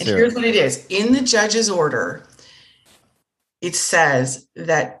 Here's what it is. In the judge's order, it says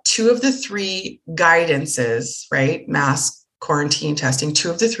that 2 of the 3 guidances, right, mask, quarantine, testing, 2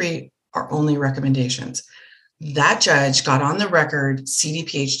 of the 3 are only recommendations. That judge got on the record,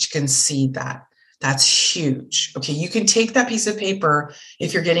 CDPH, to concede that. That's huge. Okay, you can take that piece of paper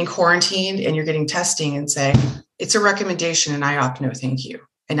if you're getting quarantined and you're getting testing and say, it's a recommendation and I opt no, thank you.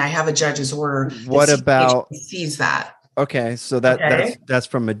 And I have a judge's order. What about sees that? Okay, so that's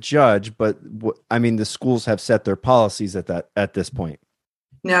from a judge, but the schools have set their policies at this point.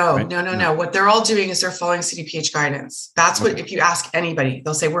 No, right? No. What they're all doing is they're following CDPH guidance. That's what, if you ask anybody,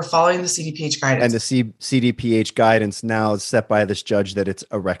 they'll say, we're following the CDPH guidance. And the CDPH guidance now is set by this judge that it's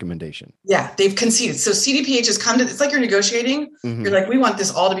a recommendation. Yeah, they've conceded. So CDPH has come to, it's like you're negotiating. Mm-hmm. You're like, we want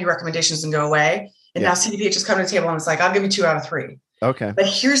this all to be recommendations and go away. And now CDPH has come to the table and it's like, I'll give you 2 out of 3. Okay. But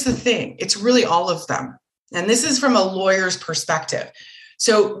here's the thing. It's really all of them. And this is from a lawyer's perspective.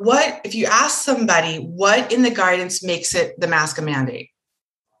 So if you ask somebody, what in the guidance makes it the mask a mandate?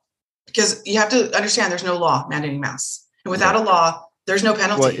 Because you have to understand there's no law mandating masks. And without a law, there's no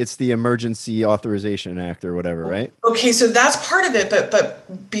penalty. Well, it's the Emergency Authorization Act or whatever, right? Okay, so that's part of it.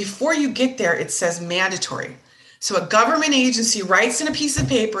 But before you get there, it says mandatory. So a government agency writes in a piece of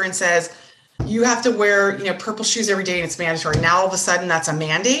paper and says, you have to wear, purple shoes every day and it's mandatory. Now, all of a sudden, that's a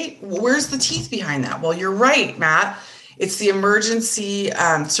mandate. Where's the teeth behind that? Well, you're right, Matt. It's the Emergency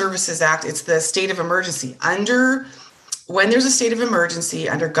Services Act. It's the state of emergency. When there's a state of emergency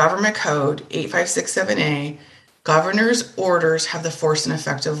under Government Code 8567A, governor's orders have the force and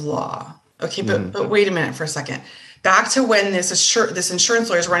effect of law. Okay, but wait a minute for a second. Back to when this insurance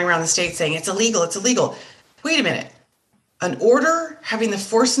lawyer is running around the state saying it's illegal, it's illegal. Wait a minute. An order having the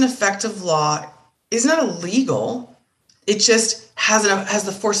force and effect of law is not illegal. It just has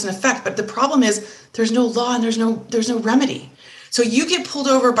the force and effect. But the problem is there's no law and there's no remedy. So you get pulled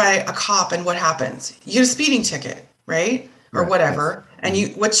over by a cop and what happens? You get a speeding ticket, right? Or whatever. Yes. And you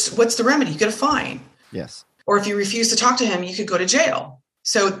what's the remedy? You get a fine. Yes. Or if you refuse to talk to him, you could go to jail.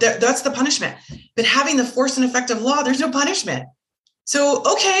 So that's the punishment. But having the force and effect of law, there's no punishment. So,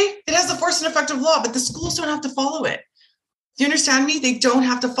 okay, it has the force and effect of law, but the schools don't have to follow it. Do you understand me? They don't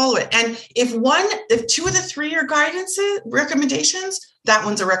have to follow it. And if 2 of the 3 are recommendations, that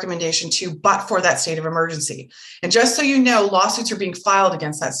one's a recommendation too, but for that state of emergency. And just so you know, lawsuits are being filed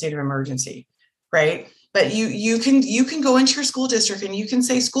against that state of emergency, right? But you can go into your school district and you can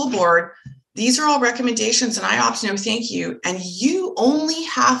say, school board, these are all recommendations and I opt no, thank you. And you only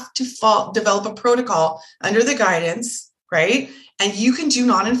have to develop a protocol under the guidance, right? And you can do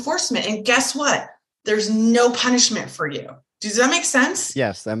non-enforcement. And guess what? There's no punishment for you. Does that make sense?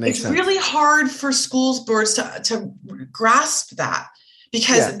 Yes, that makes sense. It's really hard for schools boards to grasp that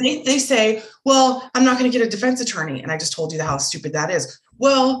because they say, well, I'm not going to get a defense attorney. And I just told you how stupid that is.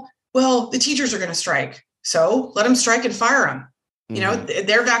 Well, the teachers are going to strike. So let them strike and fire them. Mm-hmm.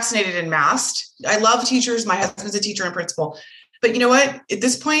 They're vaccinated and masked. I love teachers. My husband's a teacher and principal. But you know what? At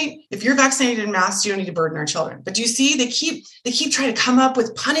this point, if you're vaccinated and masked, you don't need to burden our children. But do you see, they keep trying to come up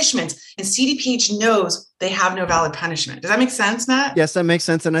with punishments, and CDPH knows they have no valid punishment. Does that make sense, Matt? Yes, that makes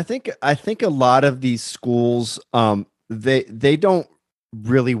sense. And I think a lot of these schools, they don't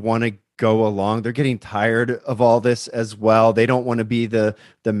really want to go along. They're getting tired of all this as well. They don't want to be the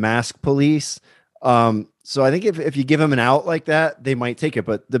mask police. So I think if you give them an out like that, they might take it.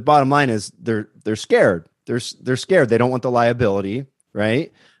 But the bottom line is they're scared. They're scared. They don't want the liability,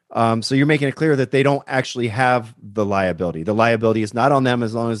 right? So you're making it clear that they don't actually have the liability. The liability is not on them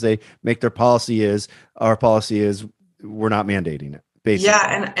as long as they make our policy is we're not mandating it. Basically.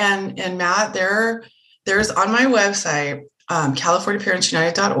 Yeah, and Matt, there's on my website,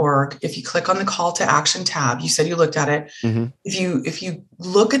 CaliforniaParentsUnited.org. If you click on the call to action tab, you said you looked at it. Mm-hmm. If you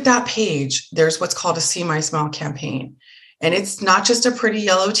look at that page, there's what's called a See My Smile campaign. And it's not just a pretty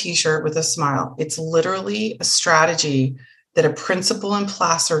yellow t-shirt with a smile. It's literally a strategy that a principal in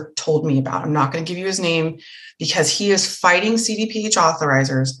Placer told me about. I'm not going to give you his name because he is fighting CDPH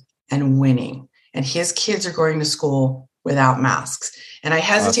authorizers and winning. and his kids are going to school without masks. And I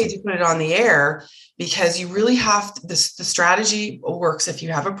hesitate to put it on the air because you really have the strategy works if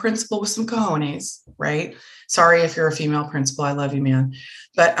you have a principal with some cojones, right? Sorry if you're a female principal, I love you, man.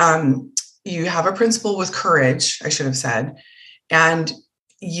 But you have a principal with courage, I should have said, and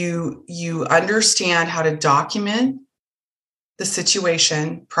you understand how to document the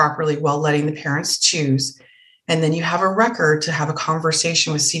situation properly while letting the parents choose. And then you have a record to have a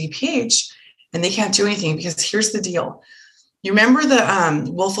conversation with CDPH, and they can't do anything because here's the deal. You remember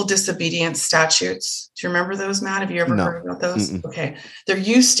the willful disobedience statutes? Do you remember those, Matt? Have you ever heard about those? Mm-mm. Okay. There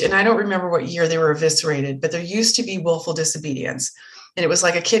used to, and I don't remember what year they were eviscerated, but there used to be willful disobedience. And it was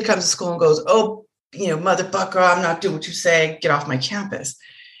like a kid comes to school and goes, oh, motherfucker, I'm not doing what you say, get off my campus.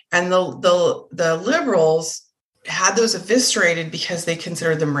 And the liberals had those eviscerated because they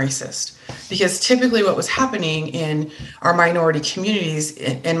considered them racist. Because typically what was happening in our minority communities,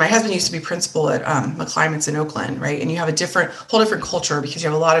 and my husband used to be principal at McClymonds in Oakland, right? And you have whole different culture because you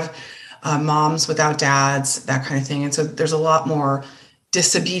have a lot of moms without dads, that kind of thing. And so there's a lot more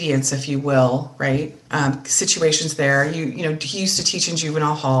disobedience, if you will, right? Situations there. He used to teach in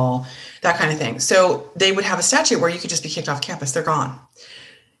juvenile hall, that kind of thing. So they would have a statute where you could just be kicked off campus. They're gone.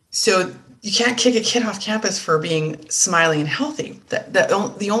 So you can't kick a kid off campus for being smiling and healthy.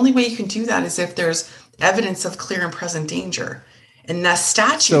 The only way you can do that is if there's evidence of clear and present danger. And that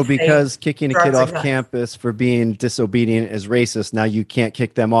statute. So because kicking a kid off campus for being disobedient is racist, now you can't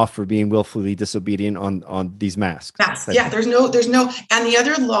kick them off for being willfully disobedient on these masks. Yeah, there's no, and the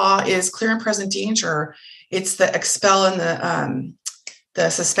other law is clear and present danger. It's the expel and the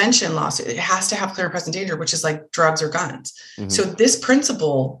suspension law. So it has to have clear and present danger, which is like drugs or guns. Mm-hmm. So this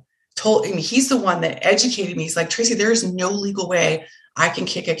principal told me, he's the one that educated me. He's like, Tracy, there is no legal way I can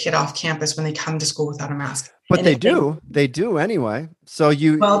kick a kid off campus when they come to school without a mask. But and they do anyway. So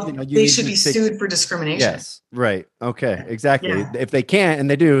they should be sued for discrimination. Yes. Right. Okay. Exactly. Yeah. If they can't and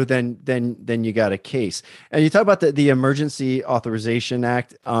they do, then you got a case. And you talk about the Emergency Authorization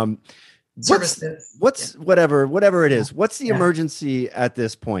Act. Whatever it is, what's the emergency at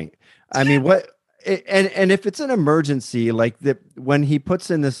this point? I mean, and if it's an emergency, like when he puts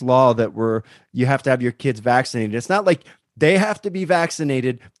in this law that you have to have your kids vaccinated, it's not like they have to be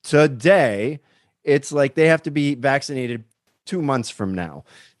vaccinated today. It's like they have to be vaccinated 2 months from now.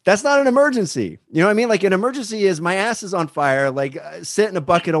 That's not an emergency. You know what I mean? Like an emergency is my ass is on fire, like sit in a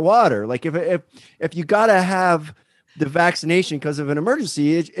bucket of water. Like if you got to have the vaccination because of an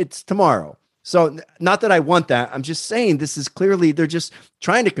emergency, it's tomorrow. So not that I want that. I'm just saying this is clearly, they're just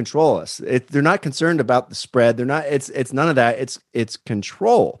trying to control us. They're not concerned about the spread. They're not, it's none of that. It's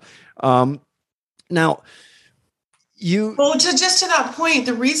control. Now, just to that point,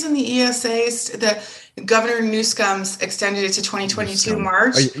 the reason the ESA, the Governor Newsom's extended it to 2022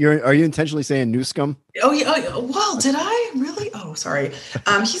 March. Are you intentionally saying Newsom? Oh yeah. Well, did I really? Oh, sorry.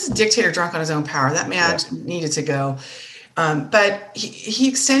 He's a dictator drunk on his own power. That man needed to go. But he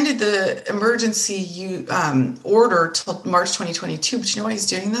extended the emergency order till March 2022. But you know why he's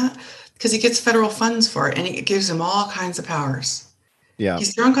doing that? Because he gets federal funds for it, and it gives him all kinds of powers. Yeah,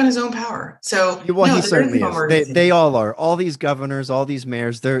 he's drunk on his own power. So he certainly is. They all are. All these governors, all these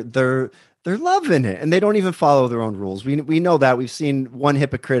mayors, they're loving it, and they don't even follow their own rules. We know that. We've seen one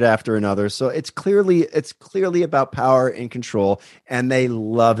hypocrite after another. So it's clearly about power and control, and they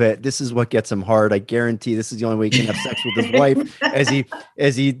love it. This is what gets them hard. I guarantee this is the only way he can have sex with his wife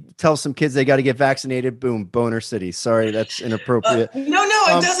as he tells some kids they got to get vaccinated. Boom, boner city. Sorry, that's inappropriate. No,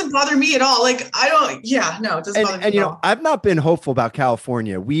 it doesn't bother me at all. Like it doesn't bother me at all. I've not been hopeful about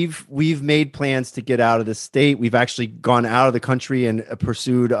California. We've made plans to get out of the state. We've actually gone out of the country and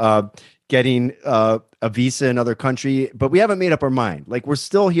pursued getting a visa in another country, but we haven't made up our mind. Like we're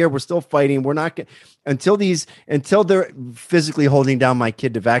still here. We're still fighting. We're not until they're physically holding down my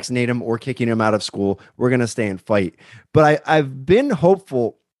kid to vaccinate him or kicking him out of school. We're going to stay and fight. But I've been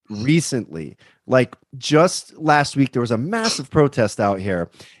hopeful recently. Like just last week, there was a massive protest out here.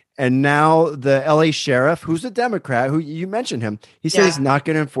 And now the LA sheriff, who's a Democrat, who you mentioned him, he said he's not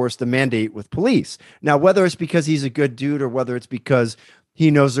going to enforce the mandate with police. Now, whether it's because he's a good dude or whether it's because he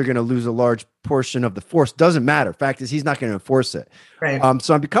knows they're going to lose a large portion of the force, doesn't matter. Fact is, he's not going to enforce it. Right.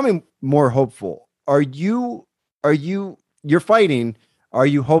 So I'm becoming more hopeful. You're fighting. Are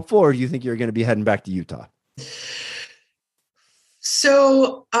you hopeful, or do you think you're going to be heading back to Utah?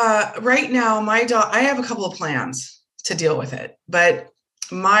 So right now, I have a couple of plans to deal with it, but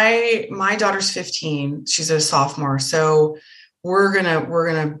my daughter's 15. She's a sophomore. So we're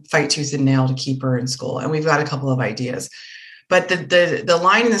gonna fight tooth and nail to keep her in school. And we've got a couple of ideas. But the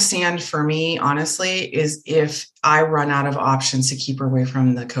line in the sand for me, honestly, is if I run out of options to keep her away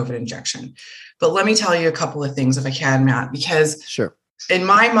from the COVID injection. But let me tell you a couple of things if I can, Matt, because Sure. In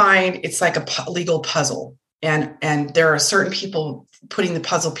my mind, it's like a legal puzzle. And there are certain people putting the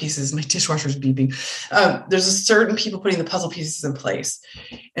puzzle pieces. My dishwasher's beeping. There's a certain people putting the puzzle pieces in place.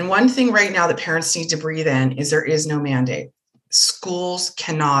 And one thing right now that parents need to breathe in is there is no mandate. Schools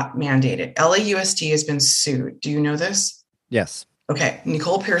cannot mandate it. LAUSD has been sued. Do you know this? Yes. Okay.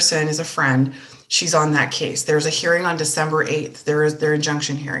 Nicole Pearson is a friend. She's on that case. There's a hearing on December 8th. There is their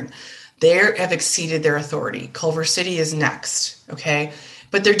injunction hearing. They have exceeded their authority. Culver City is next. Okay.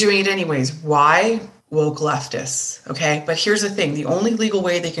 But they're doing it anyways. Why? Woke leftists. Okay. But here's the thing. The only legal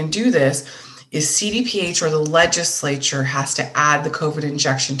way they can do this is CDPH or the legislature has to add the COVID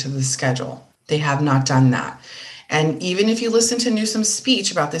injection to the schedule. They have not done that. And even if you listen to Newsom's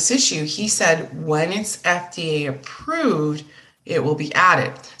speech about this issue, he said when it's FDA approved, it will be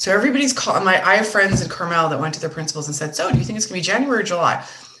added. So everybody's calling. I have friends in Carmel that went to their principals and said, so do you think it's going to be January or July?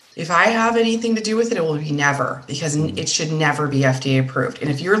 If I have anything to do with it, it will be never, because it should never be FDA approved. And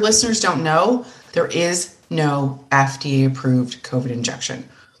if your listeners don't know, there is no FDA approved COVID injection.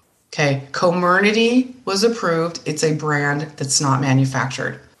 Okay. Comirnaty was approved. It's a brand that's not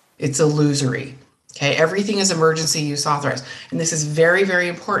manufactured. It's illusory. Okay. Everything is emergency use authorized. And this is very, very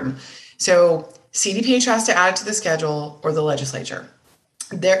important. So CDPH has to add it to the schedule or the legislature.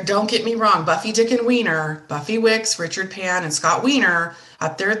 Don't get me wrong. Buffy, Dick, and Wiener, Buffy Wicks, Richard Pan, and Scott Wiener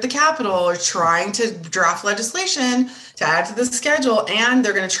up there at the Capitol are trying to draft legislation to add to the schedule. And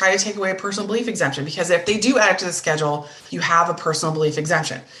they're going to try to take away a personal belief exemption, because if they do add it to the schedule, you have a personal belief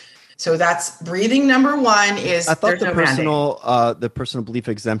exemption. So that's breathing number one. Is I thought the personal belief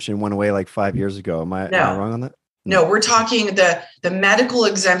exemption went away like 5 years ago. Am I wrong on that? No, we're talking the medical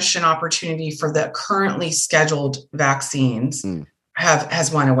exemption opportunity for the currently scheduled vaccines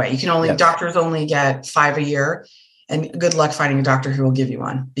has went away. You can only doctors only get 5 a year, and good luck finding a doctor who will give you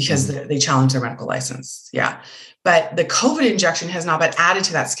one, because they challenge their medical license. Yeah. But the COVID injection has not been added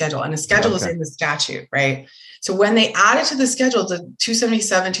to that schedule, and the schedule is in the statute, right? So when they add it to the schedule, the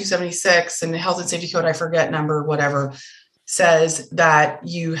 277, 276, and the health and safety code, I forget number, whatever, says that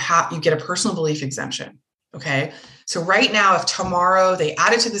you get a personal belief exemption. Okay. So right now, if tomorrow they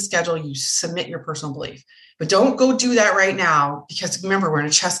add it to the schedule, you submit your personal belief. But don't go do that right now, because remember, we're in a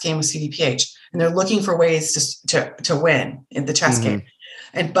chess game with CDPH, and they're looking for ways to win in the chess game.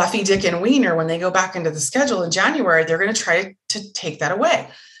 And Buffy, Dick, and Wiener, when they go back into the schedule in January, they're going to try to take that away.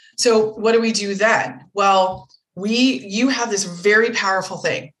 So what do we do then? Well, you have this very powerful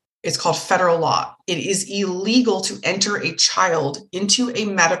thing. It's called federal law. It is illegal to enter a child into a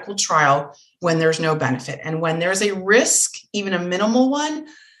medical trial when there's no benefit. And when there's a risk, even a minimal one,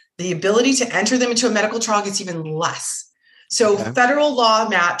 the ability to enter them into a medical trial gets even less. So federal law,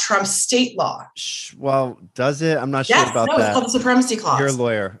 Matt, trumps state law. Well, does it? I'm not sure about that. It's called the supremacy clause. You're a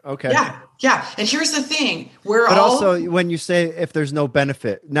lawyer. Okay. Yeah. And here's the thing. Also, when you say if there's no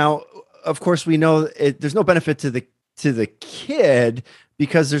benefit, now, of course, we know there's no benefit to the kid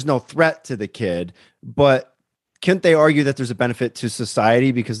because there's no threat to the kid. But can't they argue that there's a benefit to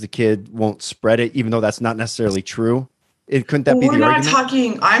society because the kid won't spread it, even though that's not necessarily true? Couldn't that be the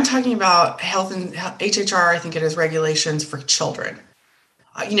argument? I'm talking about health and HHR, I think it is, regulations for children.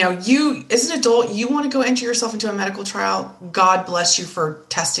 You as an adult, you want to go enter yourself into a medical trial. God bless you for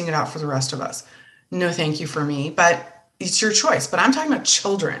testing it out for the rest of us. No, thank you for me, but it's your choice. But I'm talking about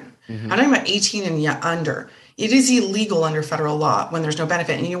children. I'm talking about 18 and under. It is illegal under federal law when there's no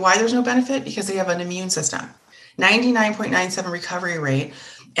benefit. And you know why there's no benefit? Because they have an immune system. 99.97 recovery rate.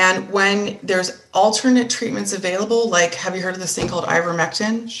 And when there's alternate treatments available, like, have you heard of this thing called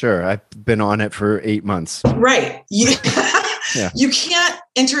ivermectin? Sure. I've been on it for 8 months. Right. You can't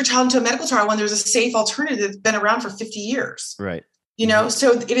enter a child into a medical trial when there's a safe alternative that's been around for 50 years. Right.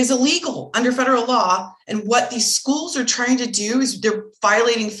 So it is illegal under federal law. And what these schools are trying to do is they're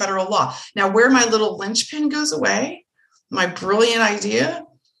violating federal law. Now, where my little linchpin goes away, my brilliant idea,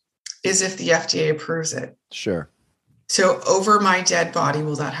 is if the FDA approves it. Sure. So over my dead body,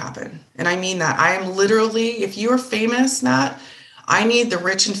 will that happen? And I mean that. I am literally, if you are famous, Matt, I need the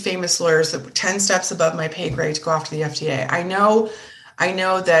rich and famous lawyers that were 10 steps above my pay grade to go after the FDA. I know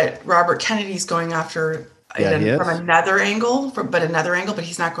that Robert Kennedy's going after it from another angle, but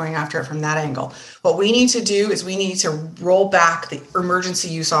he's not going after it from that angle. What we need to do is we need to roll back the emergency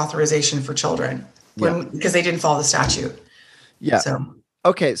use authorization for children because they didn't follow the statute. Yeah. So,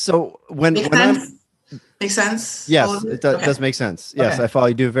 okay. So Makes sense? Yes, it does make sense. Yes, I follow.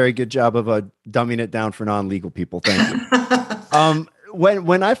 You do a very good job of dumbing it down for non-legal people. Thank you.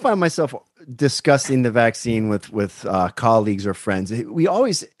 When I find myself discussing the vaccine with colleagues or friends,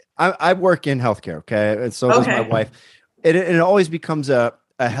 I work in healthcare, okay, and so does my wife. It always becomes a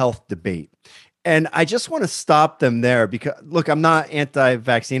health debate, and I just want to stop them there because look, I'm not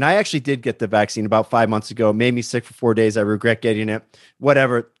anti-vaccine. I actually did get the vaccine about 5 months ago. It made me sick for 4 days. I regret getting it.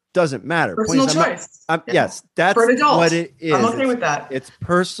 Whatever, doesn't matter. Personal choice. Yes, that's for an adult. what it is. I'm okay with that. It's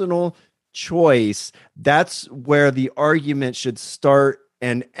personal choice. That's where the argument should start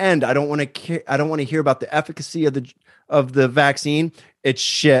and end. I don't want to hear about the efficacy of the vaccine. It's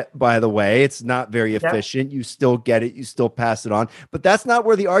shit, by the way. It's not very efficient. You still get it. You still pass it on. But that's not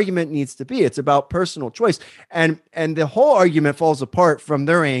where the argument needs to be. It's about personal choice. And the whole argument falls apart from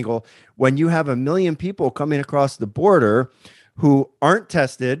their angle when you have 1 million people coming across the border who aren't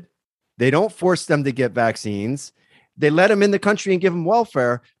tested. They don't force them to get vaccines. They let them in the country and give them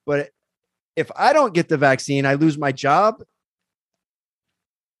welfare. But if I don't get the vaccine, I lose my job.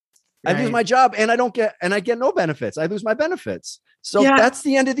 Right. I lose my job and I get no benefits. I lose my benefits. So that's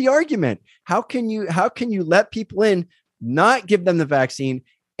the end of the argument. How can you let people in, not give them the vaccine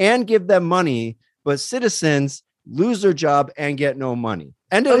and give them money, but citizens lose their job and get no money?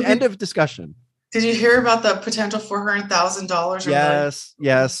 End of discussion. Did you hear about the potential $400,000?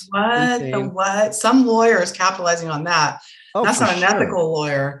 Yes. What? Some lawyer is capitalizing on that. Oh, that's not an ethical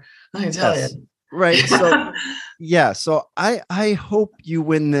lawyer. Let me tell you. Right. So, so I hope you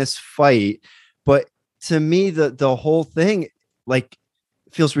win this fight. But to me, the whole thing, like,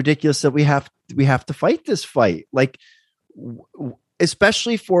 feels ridiculous that we have to fight this fight. Like,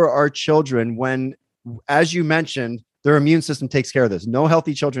 especially for our children, when, as you mentioned, their immune system takes care of this. No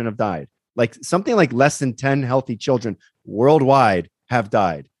healthy children have died. Like something like less than 10 healthy children worldwide have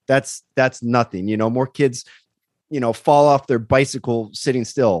died. That's nothing. More kids, fall off their bicycle sitting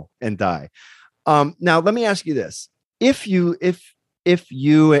still and die. Now let me ask you this. If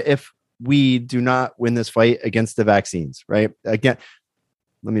we do not win this fight against the vaccines, right? Again,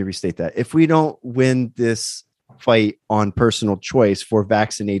 let me restate that. If we don't win this fight on personal choice for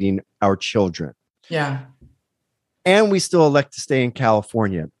vaccinating our children. Yeah. And we still elect to stay in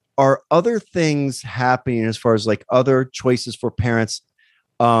California, are other things happening as far as like other choices for parents?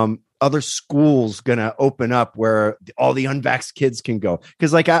 Other schools going to open up where all the unvaxxed kids can go?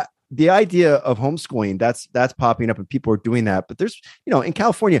 Because the idea of homeschooling, that's popping up and people are doing that. But there's, in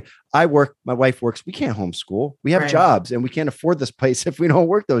California, I work, my wife works. We can't homeschool. We have jobs and we can't afford this place if we don't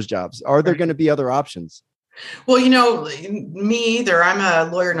work those jobs. Are there going to be other options? Well, me either. I'm a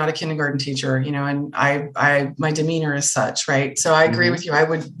lawyer, not a kindergarten teacher, and my demeanor is such, right? So I agree with you. I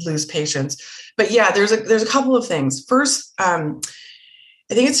would lose patience. But yeah, there's a couple of things. First, I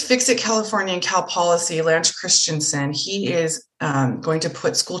think it's Fix It California and Cal Policy. Lance Christensen, he is going to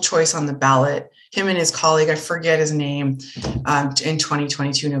put school choice on the ballot. Him and his colleague, I forget his name, in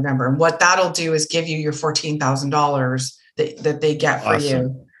 2022 November. And what that'll do is give you your $14,000 that they get for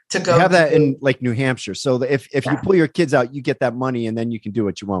you. To go have that in like New Hampshire. So if you pull your kids out, you get that money and then you can do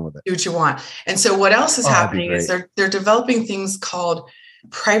what you want with it. Do what you want. And so what else is happening is they're developing things called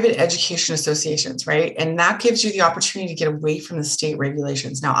private education associations, right? And that gives you the opportunity to get away from the state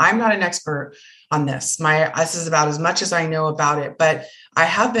regulations. Now, I'm not an expert on this. This is about as much as I know about it, but I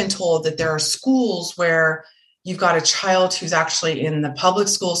have been told that there are schools where you've got a child who's actually in the public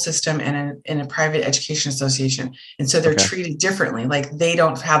school system and in a private education association. And so they're treated differently. Like they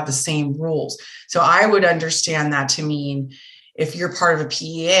don't have the same rules. So I would understand that to mean if you're part of a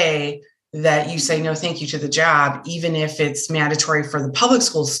PEA that you say no thank you to the job, even if it's mandatory for the public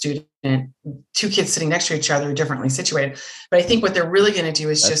school student, two kids sitting next to each other differently situated. But I think what they're really going to do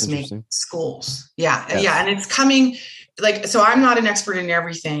is just make schools. Yeah. And it's coming. So I'm not an expert in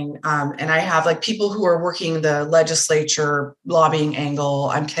everything. And I have like people who are working the legislature lobbying angle.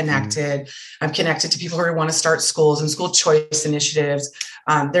 I'm connected. I'm connected to people who want to start schools and school choice initiatives.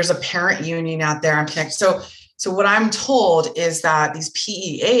 There's a parent union out there. I'm connected. So what I'm told is that these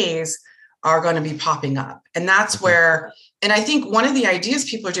PEAs are going to be popping up. And that's where, and I think one of the ideas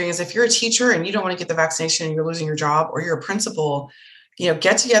people are doing is if you're a teacher and you don't want to get the vaccination and you're losing your job, or you're a principal,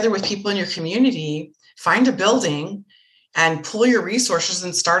 get together with people in your community, find a building, and pull your resources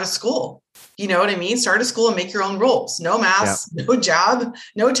and start a school. You know what I mean? Start a school and make your own rules. No masks, no job,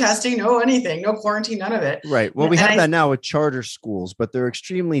 no testing, no anything, no quarantine, none of it. Right. Well, we have that now with charter schools, but they're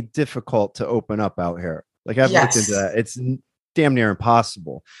extremely difficult to open up out here. Like I've looked into that. It's damn near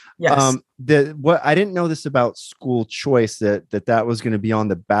impossible. Yes. What I didn't know this about school choice that was going to be on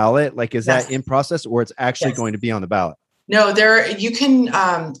the ballot. Like, is that in process or it's actually going to be on the ballot? No, you can,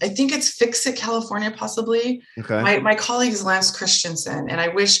 I think it's Fix It California, possibly. Okay. My colleague is Lance Christensen, and I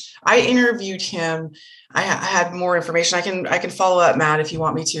wish I interviewed him. I had more information. I can follow up, Matt, if you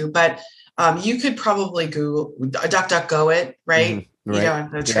want me to, but You could probably Google DuckDuckGo it, right? Right. You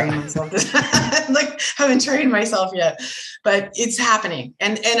don't have to train myself. Like, haven't trained myself yet, but it's happening.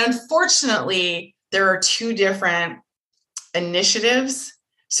 And unfortunately, there are two different initiatives.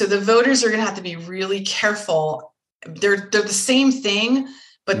 So the voters are going to have to be really careful. They're the same thing,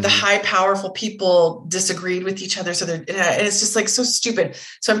 but the high powerful people disagreed with each other. So it's just like so stupid.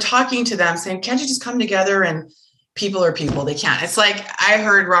 So I'm talking to them saying, can't you just come together? And people are people. They can't. It's like I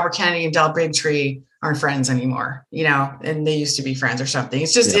heard Robert Kennedy and Del Bigtree aren't friends anymore, and they used to be friends or something.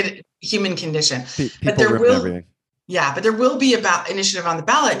 It's just human condition. But there will, but there will be a initiative on the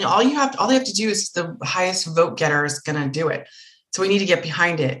ballot, and all they have to do is the highest vote getter is going to do it. So we need to get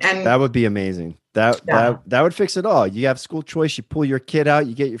behind it. And that would be amazing. That would fix it all. You have school choice. You pull your kid out.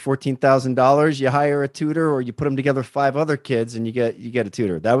 You get your $14,000. You hire a tutor, or you put them together with 5 other kids, and you get a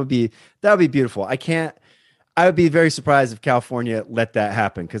tutor. That would be beautiful. I would be very surprised if California let that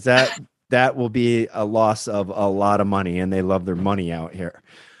happen, because that will be a loss of a lot of money, and they love their money out here.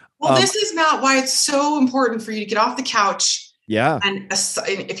 Well, this is not why it's so important for you to get off the couch. Yeah. And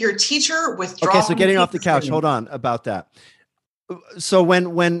if you're a teacher, withdraw. Okay, so getting off the couch. Hold on about that. So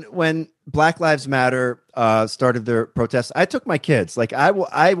when Black Lives Matter started their protests, I took my kids. Like I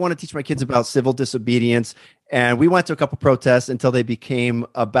want to teach my kids about civil disobedience, and we went to a couple protests until they became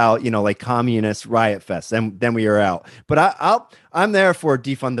about like communist riot fest. Then we are out. But I'm there for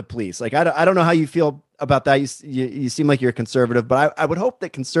defund the police. Like I don't know how you feel about that. You seem like you're a conservative, but I would hope that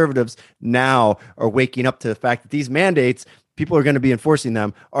conservatives now are waking up to the fact that these mandates, people are going to be enforcing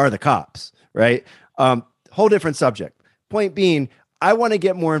them, are the cops, right? Whole different subject. Point being, I want to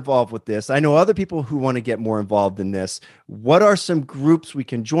get more involved with this. I know other people who want to get more involved in this. What are some groups we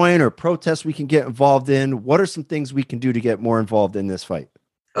can join or protests we can get involved in? What are some things we can do to get more involved in this fight?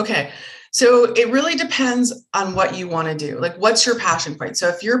 Okay. So it really depends on what you want to do. Like, what's your passion point? So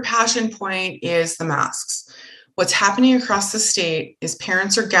if your passion point is the masks, what's happening across the state is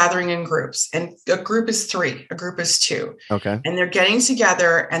parents are gathering in groups, and a group is 3, a group is 2. Okay. And they're getting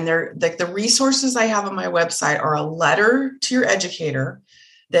together, and they're like, the resources I have on my website are a letter to your educator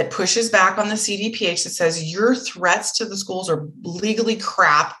that pushes back on the CDPH that says your threats to the schools are legally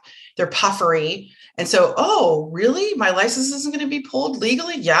crap. They're puffery. And so, oh, really? My license isn't going to be pulled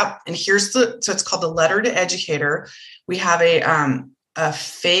legally? Yep. And so it's called the letter to educator. We have a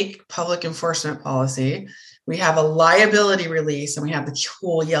fake public enforcement policy. We have a liability release, and we have the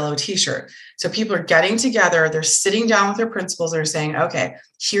cool yellow t-shirt. So people are getting together. They're sitting down with their principals. They're saying, okay,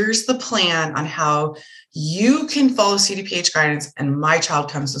 here's the plan on how you can follow CDPH guidance, and my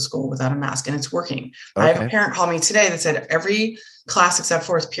child comes to school without a mask, and it's working. Okay. I have a parent call me today that said every class except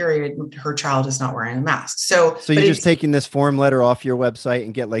 4th period, her child is not wearing a mask. So you're just taking this form letter off your website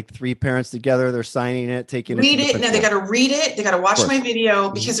and get like 3 parents together. They're signing it, taking read it. No, they got to read it. They got to watch my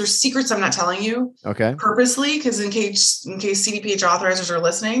video, because there's secrets I'm not telling you. Okay. Purposely, because in case CDPH authorizers are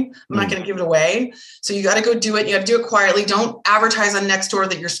listening, I'm not going to give it away. So you got to go do it. You got to do it quietly. Don't advertise on Nextdoor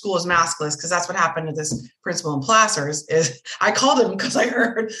that your school is maskless, because that's what happened to this principal in Placer. Is I called him because I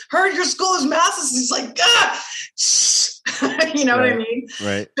heard your school is maskless. He's like, shh. You know what I mean?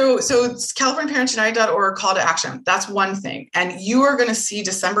 Right. So it's CaliforniaParentsUnite.org call to action. That's one thing. And you are going to see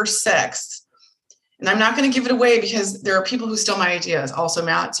December 6th. And I'm not going to give it away, because there are people who steal my ideas also,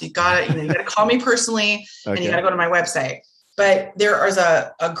 Matt. So you got to call me personally, and you got to go to my website. But there is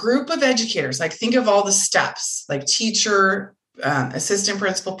a group of educators. Like, think of all the steps, like teacher, assistant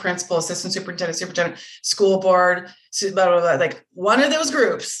principal, assistant superintendent, school board, blah, blah, blah. Like, one of those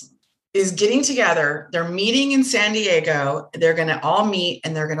groups is getting together. They're meeting in San Diego. They're going to all meet,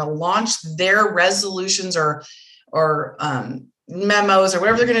 and they're going to launch their resolutions or memos or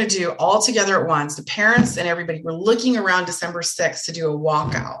whatever they're going to do all together at once. The parents and everybody were looking around December 6th to do a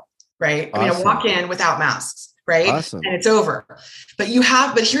walkout, right? Awesome. I mean, a walk-in without masks, right? Awesome. And it's over. But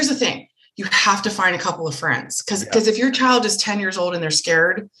here's the thing. You have to find a couple of friends, because if your child is 10 years old and they're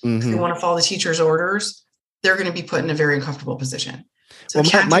scared because they want to follow the teacher's orders, they're going to be put in a very uncomfortable position. So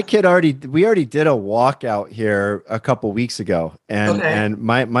my kid we already did a walkout here a couple weeks ago, and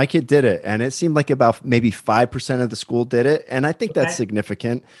my kid did it, and it seemed like about maybe 5% of the school did it. And I think that's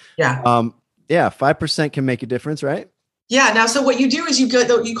significant. Yeah. 5% can make a difference, right? Yeah. Now, so what you do is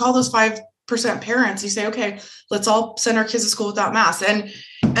you call those 5% parents, you say, okay, let's all send our kids to school without masks. And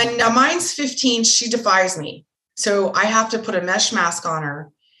now mine's 15. She defies me. So I have to put a mesh mask on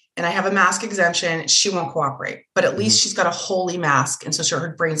her, and I have a mask exemption. She won't cooperate, but at least she's got a holy mask. And so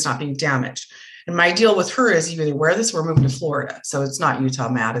her brain's not being damaged. And my deal with her is you either wear this or we're moving to Florida. So it's not Utah,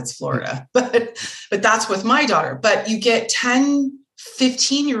 Matt, it's Florida. But that's with my daughter. But you get 10,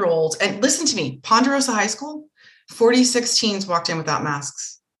 15-year-olds, and listen to me, Ponderosa High School, 46 teens walked in without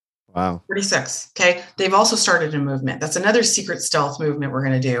masks. Wow. 36. Okay. They've also started a movement. That's another secret stealth movement we're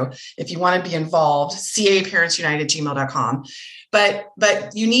going to do. If you want to be involved, caparentsunited@gmail.com. But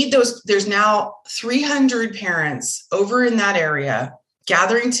you need those. There's now 300 parents over in that area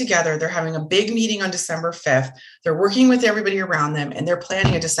gathering together. They're having a big meeting on December 5th. They're working with everybody around them, and they're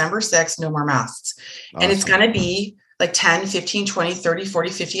planning a December 6th, no more masks. Awesome. And it's going to be like 10, 15, 20, 30, 40,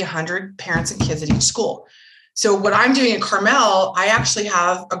 50, 100 parents and kids at each school. So what I'm doing in Carmel, I actually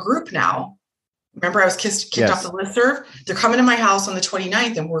have a group now. Remember, I was kicked off the listserv. They're coming to my house on the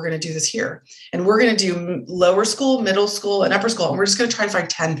 29th, and we're going to do this here. And we're going to do lower school, middle school, and upper school. And we're just going to try to find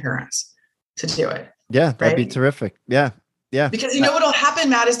 10 parents to do it. Yeah, that'd be terrific. Yeah. Yeah. Because you know what'll happen,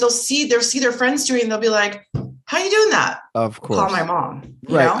 Matt, is they'll see their friends doing it, and they'll be like, how are you doing that? Of course. Call my mom.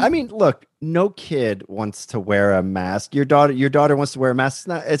 Right. Know? I mean, look, no kid wants to wear a mask. Your daughter wants to wear a mask.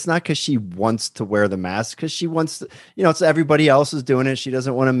 It's not because she wants to wear the mask, because she wants to, it's everybody else is doing it. She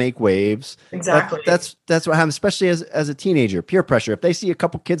doesn't want to make waves. Exactly. That's what happens, especially as a teenager. Peer pressure. If they see a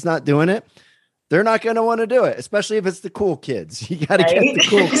couple kids not doing it, they're not going to want to do it, especially if it's the cool kids. You got to get the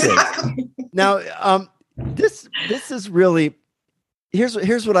cool kids. Now, this is really,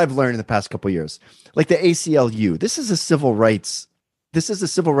 here's what I've learned in the past couple of years. Like the ACLU, this is a civil rights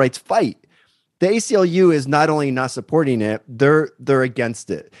fight. The ACLU is not only not supporting it, they're against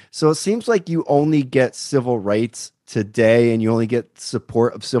it. So it seems like you only get civil rights today, and you only get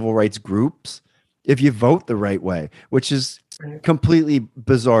support of civil rights groups if you vote the right way, which is completely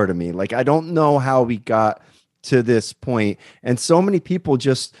bizarre to me. Like, I don't know how we got to this point. And so many people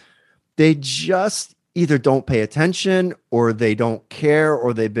they just either don't pay attention, or they don't care,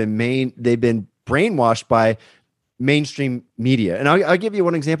 or they've been brainwashed by mainstream media. And I'll give you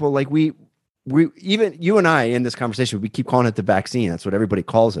one example. Like we even you and I in this conversation, we keep calling it the vaccine. That's what everybody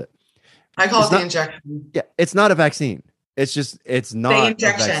calls it. I call it the injection. Yeah, it's not a vaccine. It's not a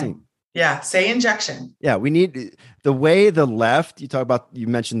vaccine. Yeah, say injection. Yeah, we need the way the left, you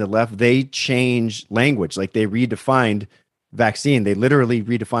mentioned the left, they change language. Like they redefined vaccine. They literally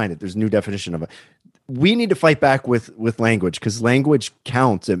redefined it. There's a new definition of it. We need to fight back with language, because language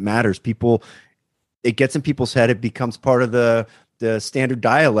counts. It matters. It gets in people's head. It becomes part of the standard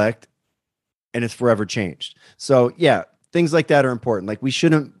dialect, and it's forever changed. So yeah, things like that are important. Like we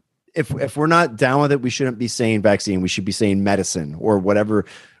shouldn't, if we're not down with it, we shouldn't be saying vaccine. We should be saying medicine, or whatever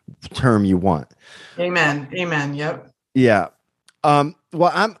term you want. Amen. Yep. Yeah.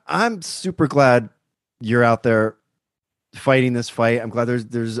 Well, I'm super glad you're out there fighting this fight. I'm glad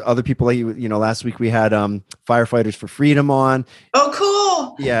there's other people like you. Last week we had Firefighters for Freedom on. Oh,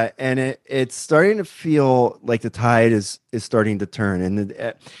 cool. Yeah, and it's starting to feel like the tide is starting to turn, and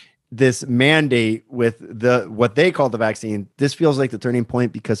this mandate with what they call the vaccine, this feels like the turning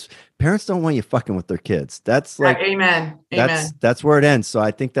point, because parents don't want you fucking with their kids. That's like, amen. That's where it ends. So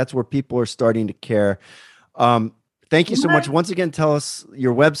I think that's where people are starting to care. Thank you so much. Once again, tell us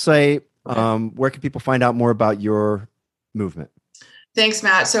your website. Where can people find out more about your movement? Thanks,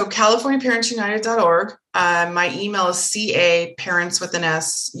 Matt. So CaliforniaParentsUnited.org. My email is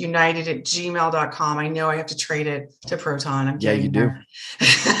caparentsunited@gmail.com. I know I have to trade it to Proton. You do.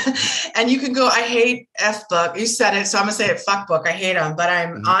 And you can go, I hate F-book. You said it, so I'm going to say it, fuckbook. I hate them, but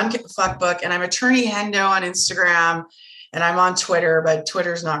I'm on fuckbook, and I'm attorney Hendo on Instagram, and I'm on Twitter, but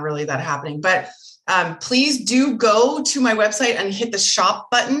Twitter's not really that happening. But please do go to my website and hit the shop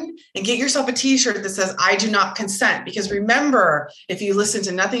button and get yourself a t-shirt that says, I do not consent. Because remember, if you listen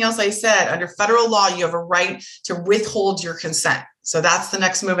to nothing else I said, under federal law, you have a right to withhold your consent. So that's the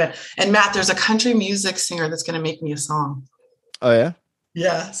next movement. And Matt, there's a country music singer that's going to make me a song. Oh, yeah?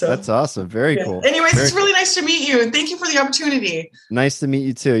 Yeah. So that's awesome. Very cool. Anyways, it's really nice to meet you. And thank you for the opportunity. Nice to meet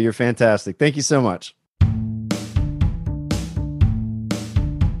you too. You're fantastic. Thank you so much.